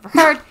thing I've ever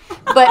heard."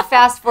 But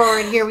fast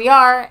forward, here we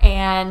are,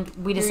 and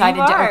we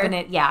decided to open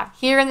it,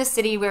 here in the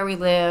city where we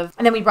live.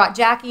 And then we brought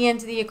Jackie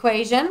into the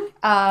equation,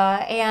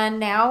 and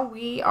now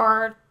we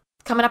are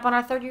coming up on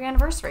our 3rd year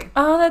anniversary.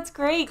 Oh, that's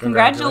great.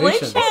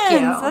 Congratulations. Congratulations.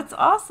 Thank you. That's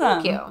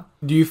awesome. Thank you.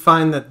 Do you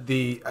find that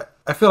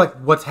I feel like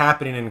what's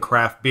happening in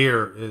craft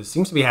beer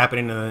seems to be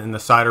happening in the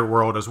cider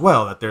world as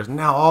well, that there's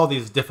now all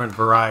these different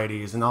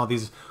varieties and all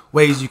these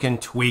ways you can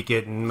tweak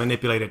it and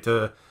manipulate it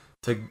to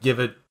give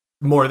it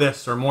more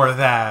this or more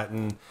that.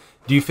 And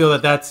do you feel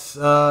that that's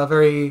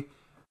very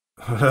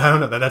I don't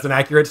know. That's an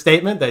accurate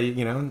statement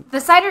that, The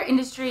cider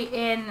industry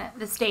in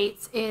the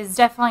States is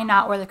definitely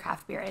not where the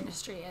craft beer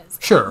industry is.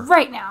 Sure.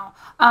 Right now.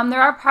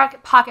 There are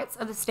pockets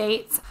of the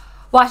States,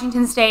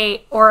 Washington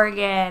State,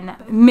 Oregon,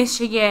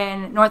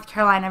 Michigan, North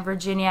Carolina,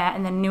 Virginia,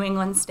 and then New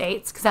England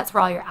states, because that's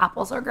where all your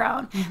apples are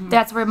grown.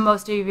 That's where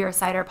most of your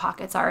cider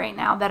pockets are right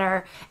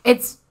now.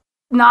 It's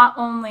not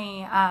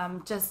only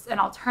just an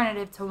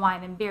alternative to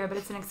wine and beer, but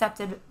it's an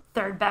accepted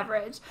third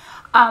beverage.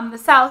 The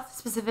South,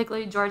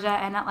 specifically Georgia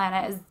and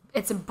Atlanta,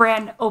 it's a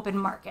brand open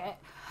market.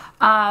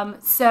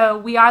 So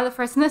we are the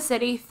first in the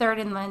city, third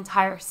in the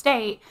entire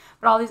state,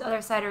 but all these other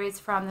cideries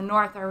from the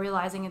north are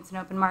realizing it's an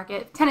open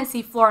market.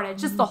 Tennessee, Florida,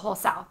 just the whole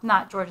South,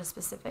 not Georgia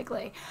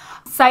specifically.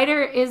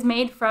 Cider is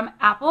made from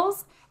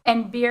apples,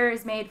 and beer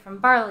is made from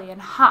barley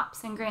and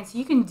hops and grains. So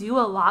you can do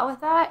a lot with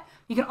that.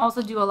 You can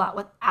also do a lot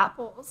with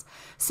apples.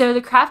 So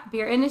the craft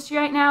beer industry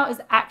right now is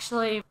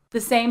actually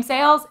the same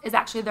sales is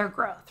actually their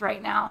growth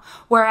right now.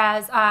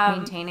 Whereas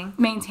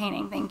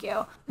maintaining, thank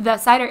you. The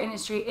cider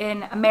industry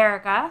in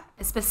America,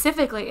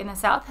 specifically in the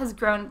South, has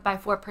grown by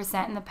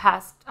 4% in the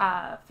past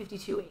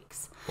 52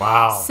 weeks.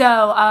 Wow.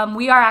 So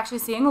we are actually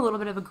seeing a little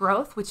bit of a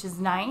growth, which is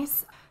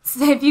nice.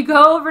 So if you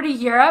go over to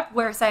Europe,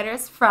 where cider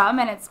is from,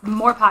 and it's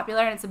more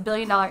popular, and it's $1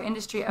 billion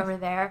industry over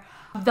there,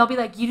 they'll be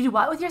like, you do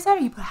what with your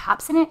cider? You put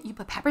hops in it? You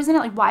put peppers in it?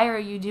 Like, why are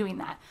you doing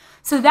that?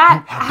 So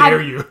that How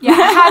dare you? Yeah,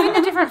 having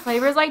the different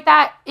flavors like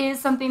that is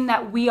something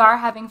that we are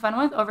having fun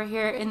with over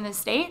here in the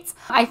States.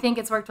 I think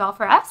it's worked well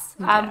for us,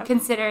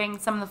 considering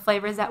some of the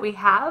flavors that we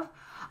have.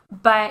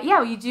 But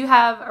yeah, you do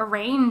have a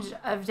range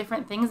of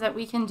different things that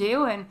we can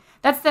do, and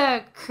that's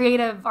the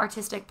creative,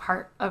 artistic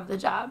part of the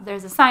job.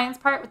 There's a science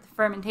part with the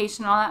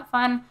fermentation and all that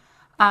fun,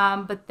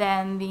 but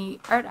then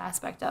the art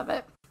aspect of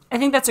it. I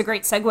think that's a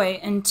great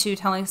segue into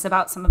telling us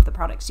about some of the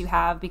products you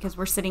have, because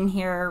we're sitting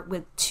here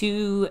with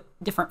 2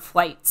 different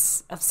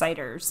flights of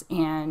ciders.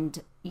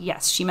 And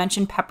yes, she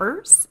mentioned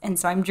peppers. And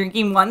so I'm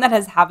drinking one that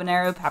has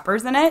habanero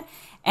peppers in it.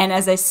 And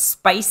as a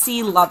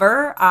spicy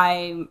lover,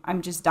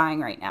 I'm just dying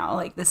right now.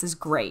 Like, this is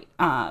great.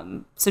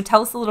 So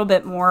tell us a little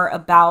bit more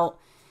about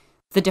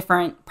the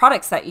different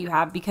products that you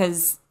have,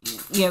 because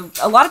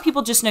a lot of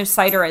people just know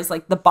cider as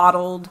like the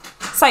bottled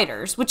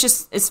ciders, which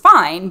is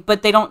fine,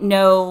 but they don't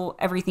know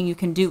everything you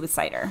can do with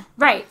cider.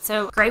 Right.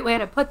 So great way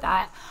to put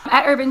that.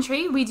 At Urban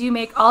Tree, we do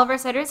make all of our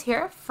ciders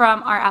here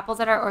from our apples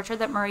at our orchard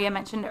that Maria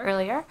mentioned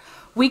earlier.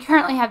 We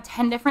currently have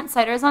 10 different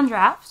ciders on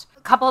draft.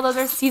 A couple of those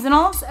are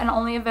seasonals and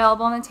only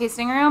available in the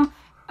tasting room.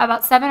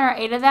 About 7 or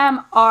 8 of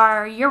them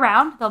are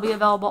year-round. They'll be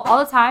available all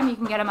the time. You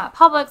can get them at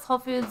Publix, Whole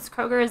Foods,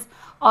 Kroger's,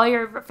 all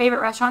your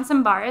favorite restaurants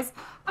and bars.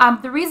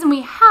 The reason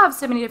we have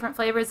so many different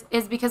flavors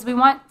is because we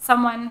want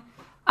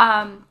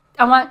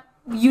I want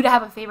you to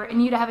have a favorite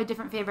and you to have a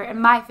different favorite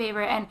and my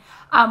favorite and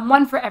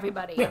one for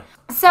everybody. Yeah.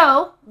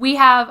 So we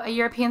have a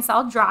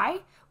European-style dry,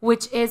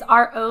 which is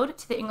our ode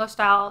to the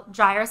English-style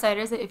drier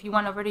ciders that if you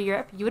went over to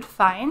Europe, you would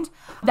find.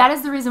 That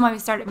is the reason why we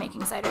started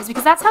making ciders,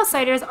 because that's how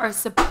ciders are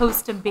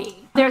supposed to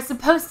be. They're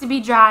supposed to be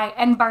dry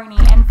and barny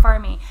and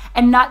farmy,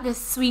 and not this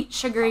sweet,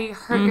 sugary,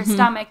 hurt your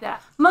stomach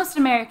that most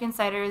American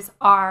ciders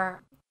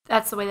are.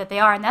 That's the way that they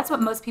are, and that's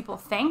what most people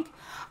think.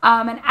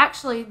 And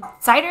actually,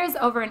 ciders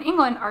over in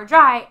England are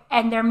dry,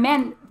 and they're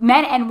men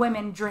and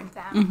women drink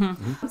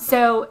them.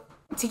 So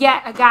to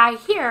get a guy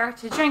here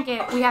to drink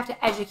it, we have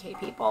to educate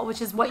people, which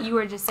is what you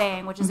were just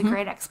saying, which is a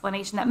great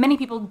explanation that many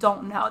people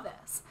don't know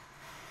this.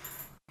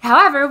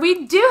 However,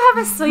 we do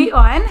have a sweet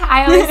one.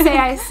 I always say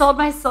I sold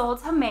my soul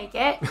to make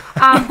it.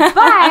 But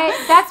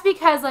that's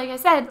because, like I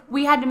said,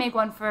 we had to make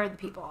one for the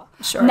people.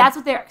 Sure. And that's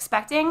what they're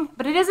expecting.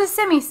 But it is a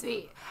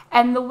semi-sweet.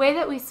 And the way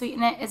that we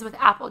sweeten it is with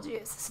apple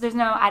juice. So there's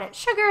no added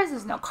sugars,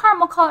 there's no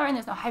caramel coloring,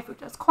 there's no high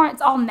fructose corn.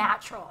 It's all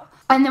natural.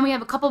 And then we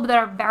have a couple that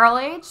are barrel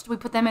aged. We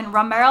put them in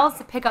rum barrels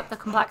to pick up the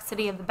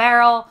complexity of the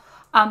barrel,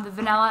 the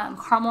vanilla and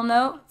caramel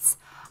notes.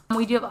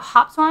 We do have a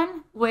hopped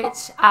one,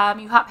 which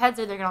you hop heads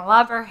are either going to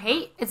love or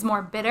hate. It's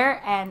more bitter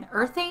and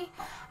earthy.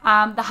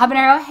 The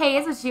habanero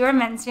haze, which you were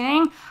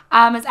mentioning,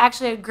 is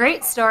actually a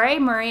great story.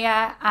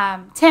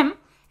 Tim,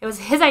 it was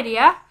his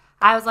idea.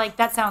 I was like,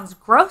 that sounds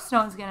gross. No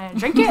one's going to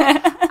drink it.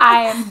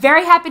 I am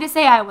very happy to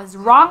say I was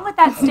wrong with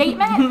that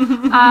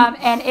statement.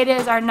 And it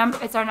is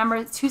it's our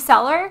number 2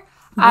 seller.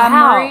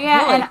 Wow, Maria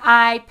really? and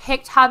I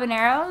picked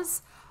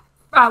habaneros.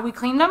 We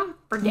cleaned them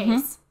for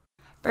days.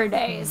 For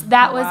days.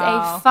 That was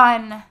a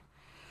fun...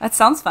 That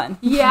sounds fun.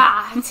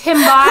 Yeah. Tim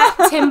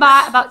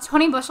bought about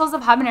 20 bushels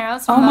of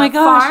habaneros from the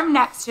farm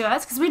next to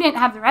us, because we didn't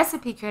have the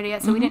recipe created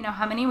yet, so we didn't know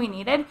how many we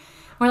needed.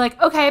 We're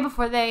like, okay,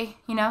 before they,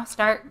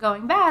 start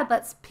going bad,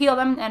 let's peel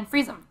them and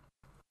freeze them.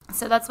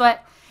 So that's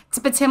what...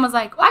 But Tim was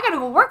like, well, I got to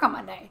go work on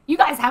Monday. You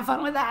guys have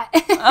fun with that.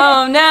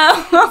 Oh,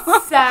 no.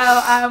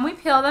 So we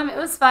peeled them. It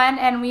was fun.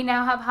 And we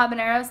now have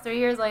habaneros 3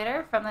 years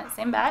later from that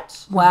same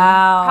batch.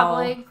 Wow.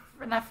 Probably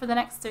enough for the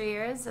next 3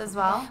 years as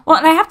well. Well,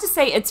 and I have to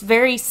say, it's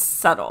very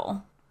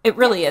subtle. It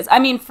really is. I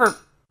mean,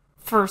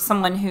 for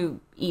someone who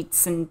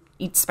eats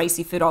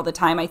spicy food all the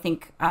time, I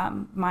think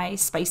my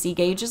spicy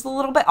gauge is a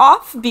little bit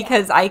off,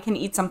 because I can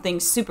eat something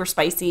super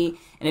spicy,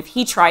 and if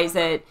he tries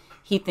it,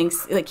 he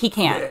thinks like he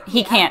can't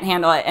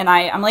handle it. And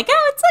I'm like,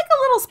 oh, it's like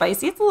a little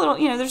spicy. It's a little,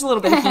 there's a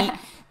little bit of heat.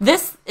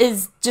 This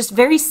is just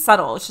very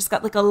subtle. It's just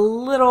got like a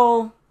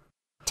little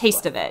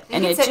taste of it.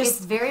 And it's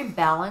very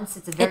balanced.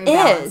 It's a very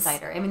balanced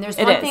cider. I mean, there's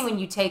one thing when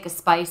you take a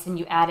spice and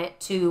you add it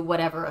to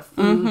whatever, a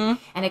food,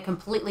 and it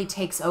completely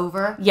takes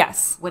over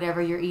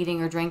whatever you're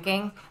eating or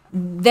drinking,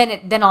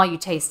 then all you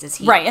taste is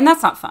heat. Right, and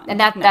that's not fun. And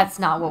that's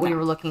not what we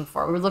were looking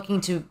for. We were looking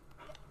to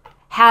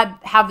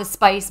have the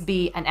spice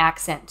be an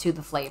accent to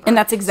the flavor. And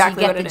that's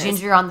exactly what it is. You get the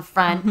ginger on the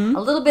front, a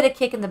little bit of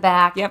kick in the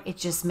back. Yep. It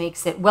just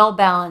makes it well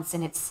balanced,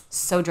 and it's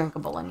so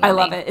drinkable and yummy. I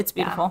love it. It's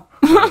beautiful.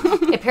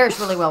 It pairs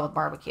really well with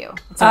barbecue.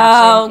 It's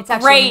actually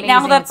great.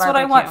 Now that's what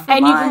I want for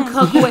And you mine. can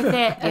cook with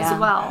it as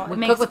well.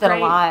 We cook with it a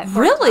lot.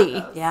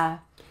 Really? Yeah.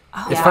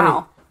 Oh, It's wow.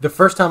 funny. The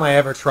first time I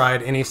ever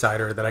tried any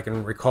cider that I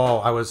can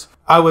recall, I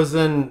was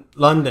in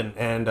London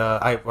and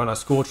on a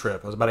school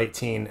trip. I was about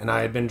 18, and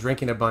I had been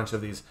drinking a bunch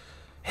of these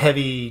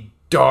heavy,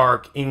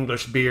 dark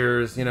English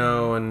beers,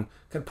 and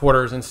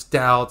porters and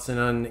stouts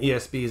and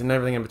ESBs and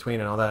everything in between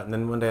and all that. And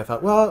then one day I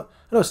thought, well,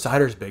 I know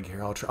cider's big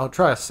here. I'll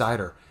try a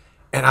cider.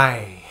 And I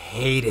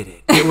hated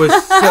it. It was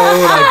so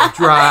like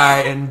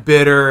dry and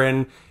bitter,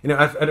 and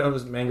it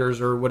was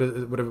Mangers or what are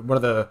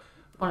the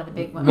One of the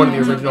big ones. one of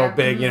the original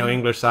big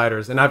English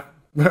ciders. And I've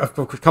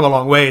come a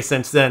long way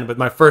since then. But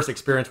my first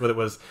experience with it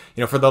was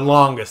for the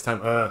longest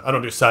time I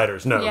don't do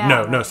ciders. No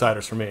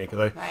ciders for me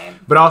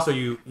But also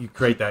you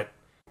create that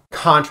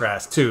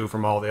contrast too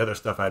from all the other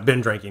stuff I'd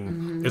been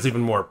drinking. It's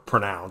even more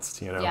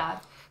pronounced. Yeah.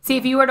 See,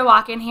 if you were to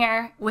walk in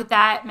here with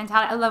that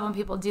mentality, I love when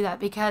people do that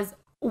because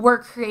we're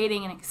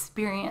creating an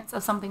experience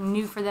of something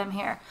new for them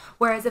here.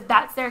 Whereas if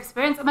that's their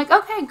experience, I'm like,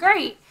 okay,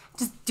 great.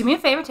 Just do me a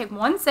favor, take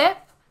one sip.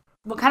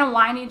 What kind of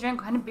wine do you drink?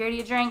 What kind of beer do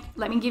you drink?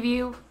 Let me give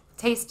you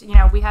taste.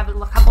 We have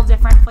a couple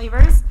different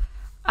flavors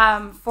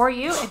for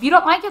you. If you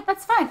don't like it,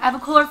 that's fine. I have a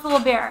cooler full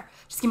of beer.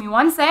 Just give me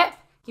one sip.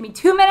 Give me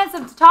 2 minutes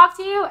to talk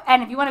to you.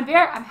 And if you want a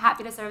beer, I'm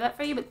happy to serve that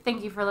for you. But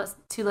thank you for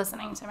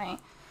listening to me.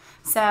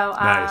 So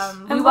Nice.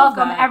 We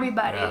welcome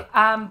everybody.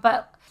 Yeah.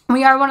 But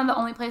we are one of the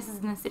only places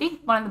in the city,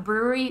 one of the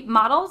brewery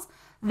models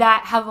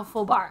that have a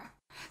full bar.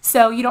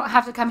 So you don't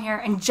have to come here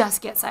and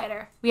just get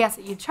cider. We ask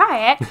that you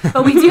try it,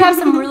 but we do have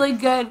some really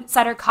good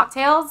cider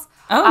cocktails.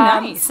 Oh,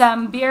 nice.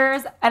 Some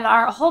beers, and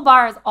our whole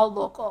bar is all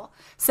local.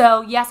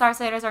 So yes, our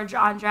ciders are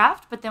on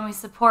draft, but then we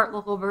support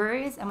local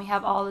breweries, and we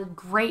have all the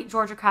great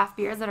Georgia craft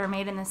beers that are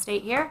made in the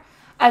state here,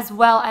 as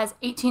well as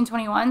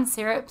 1821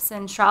 syrups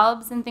and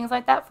shrubs and things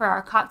like that for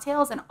our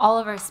cocktails, and all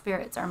of our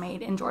spirits are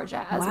made in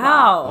Georgia as well.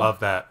 Wow.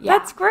 Love that. Yeah.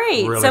 That's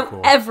great. Really so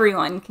cool.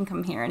 everyone can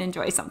come here and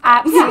enjoy something,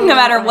 Absolutely. no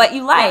matter what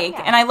you like.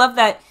 Yeah. And I love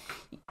that,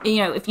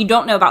 if you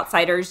don't know about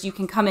ciders, you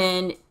can come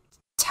in,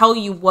 tell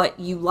you what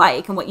you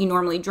like and what you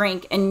normally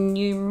drink, and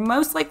you're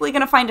most likely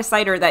going to find a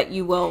cider that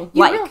you will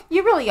like.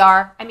 You really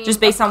are. I mean, Just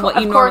based on what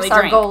you of normally course,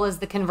 drink. our goal is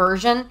the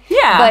conversion.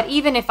 Yeah. But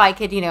even if I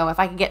could,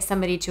 get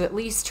somebody to at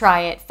least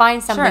try it,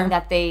 find something Sure.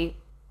 that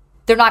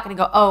they're not going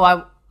to go,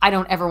 oh, I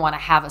don't ever want to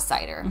have a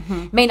cider.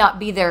 May not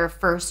be their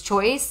first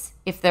choice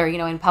if they're,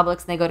 in Publix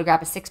and they go to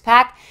grab a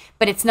 6-pack,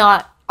 but it's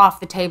not off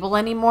the table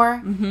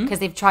anymore because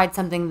they've tried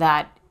something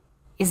that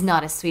is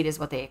not as sweet as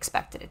what they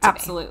expected it to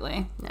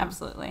Absolutely.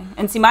 Absolutely.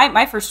 And see,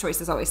 my first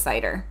choice is always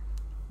cider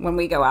when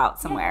we go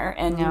out somewhere.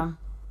 And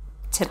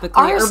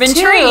typically Ours Urban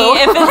too. Tree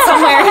if it's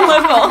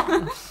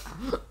somewhere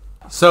local.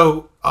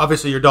 So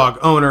obviously you're dog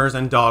owners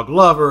and dog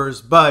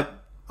lovers,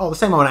 but all the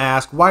same, I want to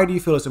ask, why do you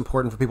feel it's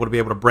important for people to be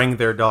able to bring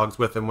their dogs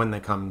with them when they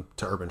come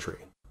to Urban Tree?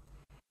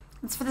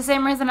 It's for the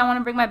same reason I want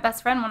to bring my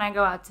best friend when I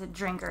go out to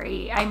drink or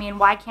eat. I mean,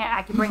 why can't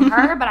I can bring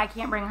her, but I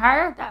can't bring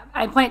her?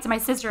 I point it to my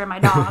sister and my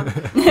dog.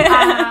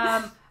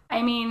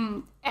 I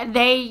mean,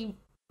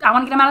 I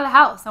want to get them out of the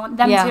house. I want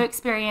them to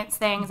experience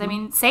things. I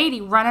mean,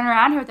 Sadie running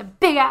around here with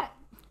a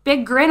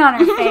big grin on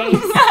her face.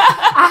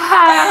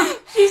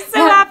 She's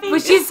so happy.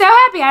 But she's so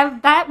happy.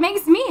 That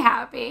makes me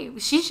happy.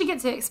 She should get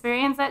to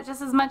experience that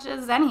just as much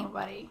as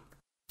anybody.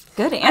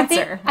 Good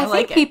answer. I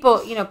think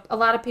people, a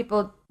lot of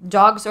people,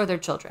 dogs are their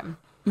children.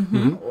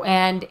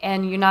 And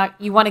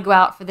you want to go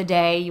out for the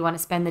day, you want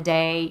to spend the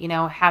day,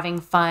 having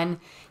fun.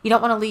 You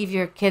don't want to leave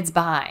your kids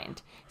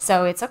behind.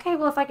 So it's okay,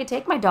 well, if I could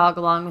take my dog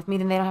along with me,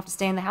 then they don't have to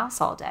stay in the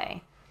house all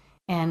day.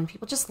 And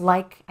people just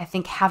like, I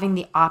think, having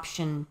the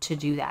option to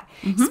do that,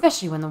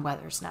 especially when the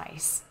weather's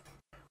nice.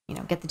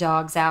 Get the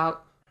dogs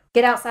out,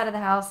 get outside of the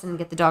house and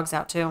get the dogs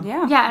out too.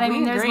 Yeah. Yeah, and I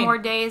mean, there's more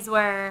days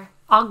where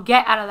I'll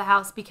get out of the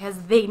house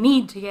because they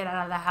need to get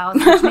out of the house,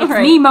 which makes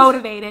me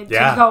motivated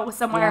to go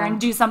somewhere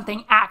and do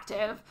something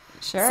active.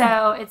 Sure.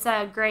 So it's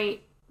a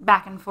great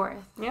back and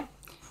forth. Yeah.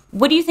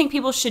 What do you think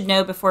people should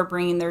know before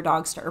bringing their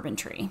dogs to Urban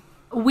Tree?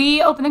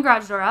 We open the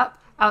garage door up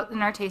out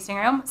in our tasting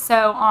room.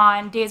 So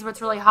on days where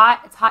it's really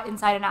hot, it's hot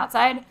inside and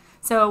outside.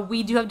 So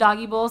we do have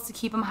doggy bowls to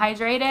keep them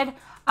hydrated.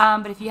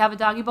 But if you have a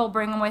doggy bowl,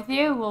 bring them with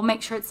you. We'll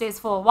make sure it stays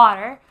full of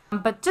water.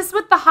 But just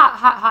with the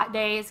hot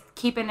days,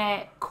 keeping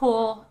it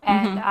cool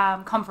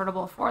and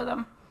comfortable for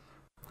them.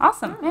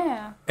 Awesome.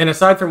 Yeah. And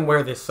aside from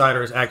where this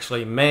cider is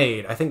actually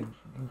made, I think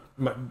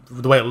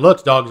the way it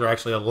looks, dogs are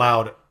actually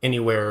allowed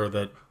anywhere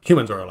that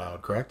humans are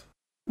allowed, correct?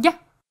 Yeah.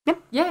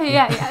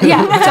 Yeah. Sorry,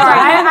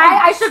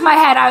 I shook my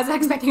head. I was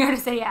expecting her to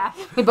say yeah.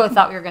 We both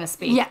thought we were going to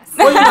speak. Yes.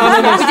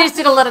 Well, We just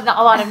did a lot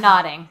of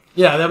nodding.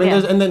 Yeah, I mean,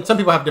 and then some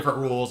people have different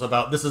rules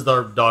about this is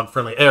their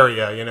dog-friendly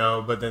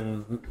area, but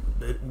then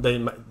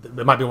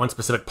it might be one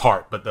specific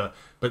part, but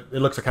it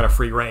looks like kind of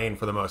free reign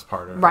for the most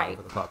part. Right.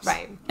 For the pups.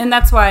 Right. And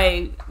that's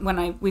why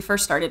when we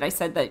first started, I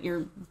said that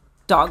you're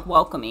dog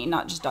welcoming,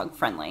 not just dog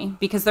friendly,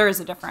 because there is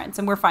a difference,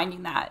 and we're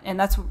finding that, and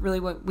that's really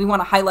what we want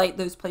to highlight,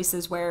 those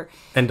places where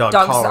and dogs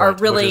are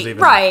really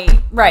right.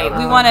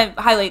 We want to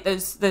highlight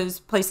those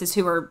places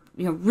who are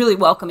really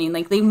welcoming,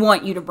 like they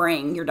want you to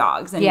bring your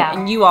dogs,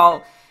 and you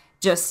all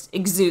just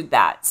exude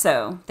that.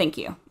 So thank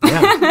you.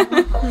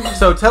 Yeah.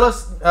 So tell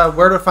us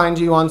where to find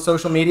you on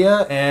social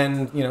media,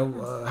 and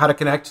how to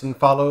connect and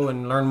follow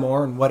and learn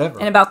more and whatever.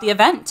 And about the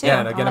event too. Yeah,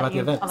 and again about the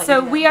event.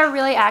 So we are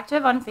really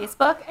active on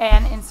Facebook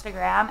and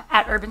Instagram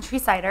at Urban Tree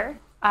Cider.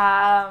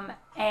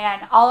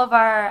 And all of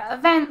our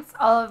events,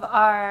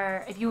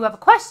 if you have a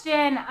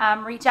question,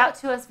 reach out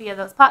to us via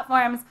those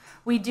platforms.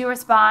 We do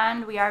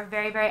respond. We are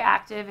very, very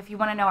active. If you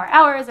want to know our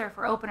hours, or if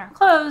we're open or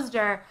closed,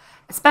 or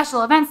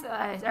special events,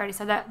 I already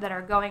said that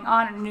are going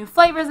on, and new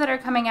flavors that are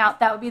coming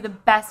out, that would be the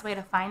best way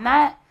to find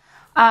that.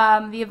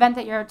 The event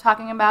that you're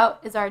talking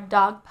about is our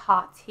dog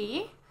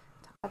potty.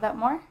 Talk about that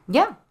more.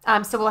 Yeah.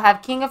 So we'll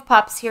have King of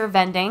Pups here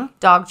vending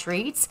dog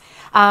treats.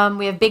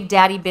 We have Big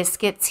Daddy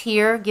Biscuits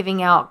here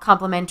giving out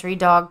complimentary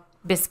dog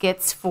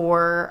biscuits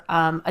for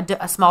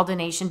a small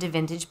donation to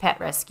Vintage Pet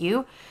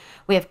Rescue.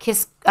 We have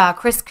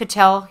Chris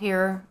Cattell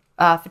here,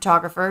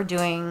 photographer,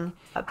 doing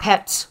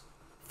pet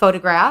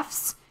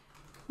photographs.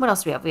 What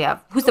else do we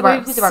have? Who's the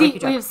barbecue truck?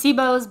 We have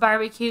Sibo's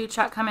barbecue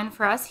truck coming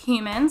for us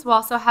humans. We'll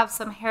also have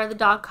some Hair of the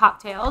Dog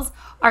cocktails,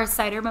 our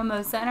cider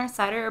mimosa, and our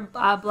cider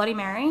Bloody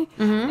Mary.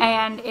 Mm-hmm.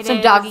 And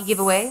some doggy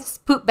giveaways,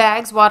 poop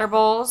bags, water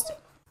bowls.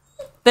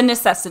 The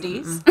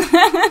necessities.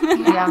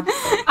 Mm-hmm.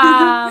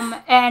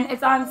 Yeah. And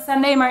it's on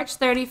Sunday, March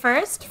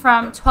 31st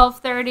from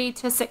 12:30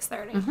 to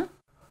 6:30. Mm-hmm.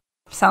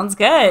 Sounds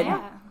good.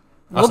 Yeah.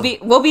 Awesome.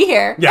 We'll be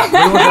here. Yeah, we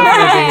will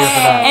definitely be here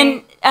for that.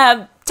 And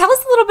tell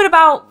us a little bit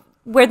about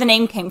where the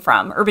name came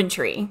from, Urban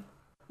Tree.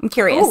 I'm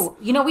curious. Ooh,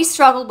 we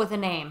struggled with a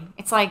name.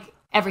 It's like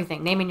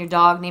everything: naming your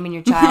dog, naming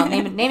your child,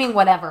 naming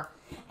whatever.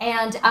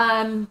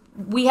 And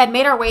we had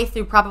made our way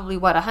through probably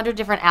 100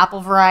 different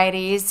apple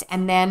varieties,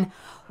 and then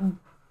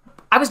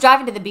I was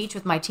driving to the beach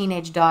with my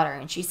teenage daughter,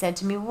 and she said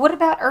to me, "What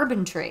about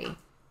Urban Tree?" And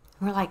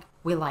we're like,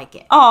 "We like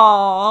it.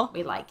 Aww.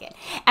 We like it."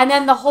 And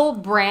then the whole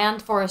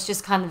brand for us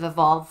just kind of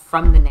evolved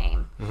from the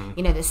name.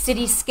 Mm-hmm. The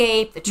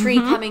cityscape, the tree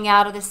coming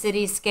out of the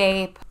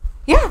cityscape.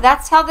 Yeah,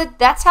 that's how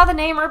the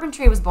name Urban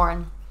Tree was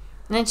born,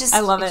 and it just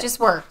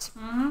worked.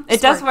 Mm-hmm. It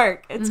does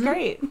work. It's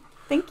great.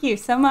 Thank you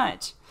so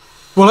much.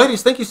 Well,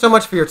 ladies, thank you so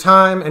much for your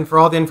time and for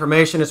all the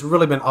information. It's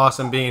really been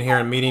awesome being here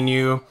and meeting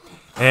you,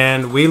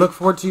 and we look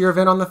forward to your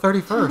event on the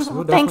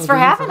 31st. Thanks for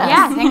having us.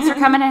 Yeah, thanks for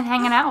coming and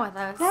hanging out with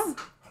us. Yeah.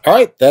 All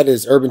right, that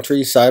is Urban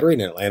Tree Cidery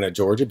in Atlanta,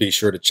 Georgia. Be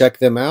sure to check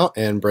them out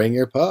and bring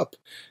your pup.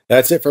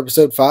 That's it for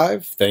episode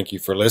 5. Thank you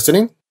for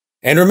listening.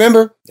 And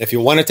remember, if you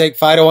want to take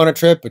Fido on a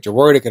trip, but you're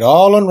worried it could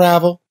all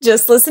unravel,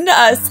 just listen to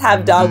us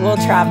have Dog Will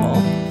Travel.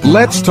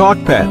 Let's Talk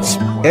Pets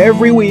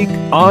every week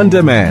on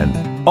demand,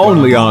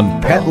 only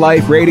on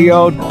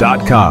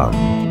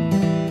PetLifeRadio.com.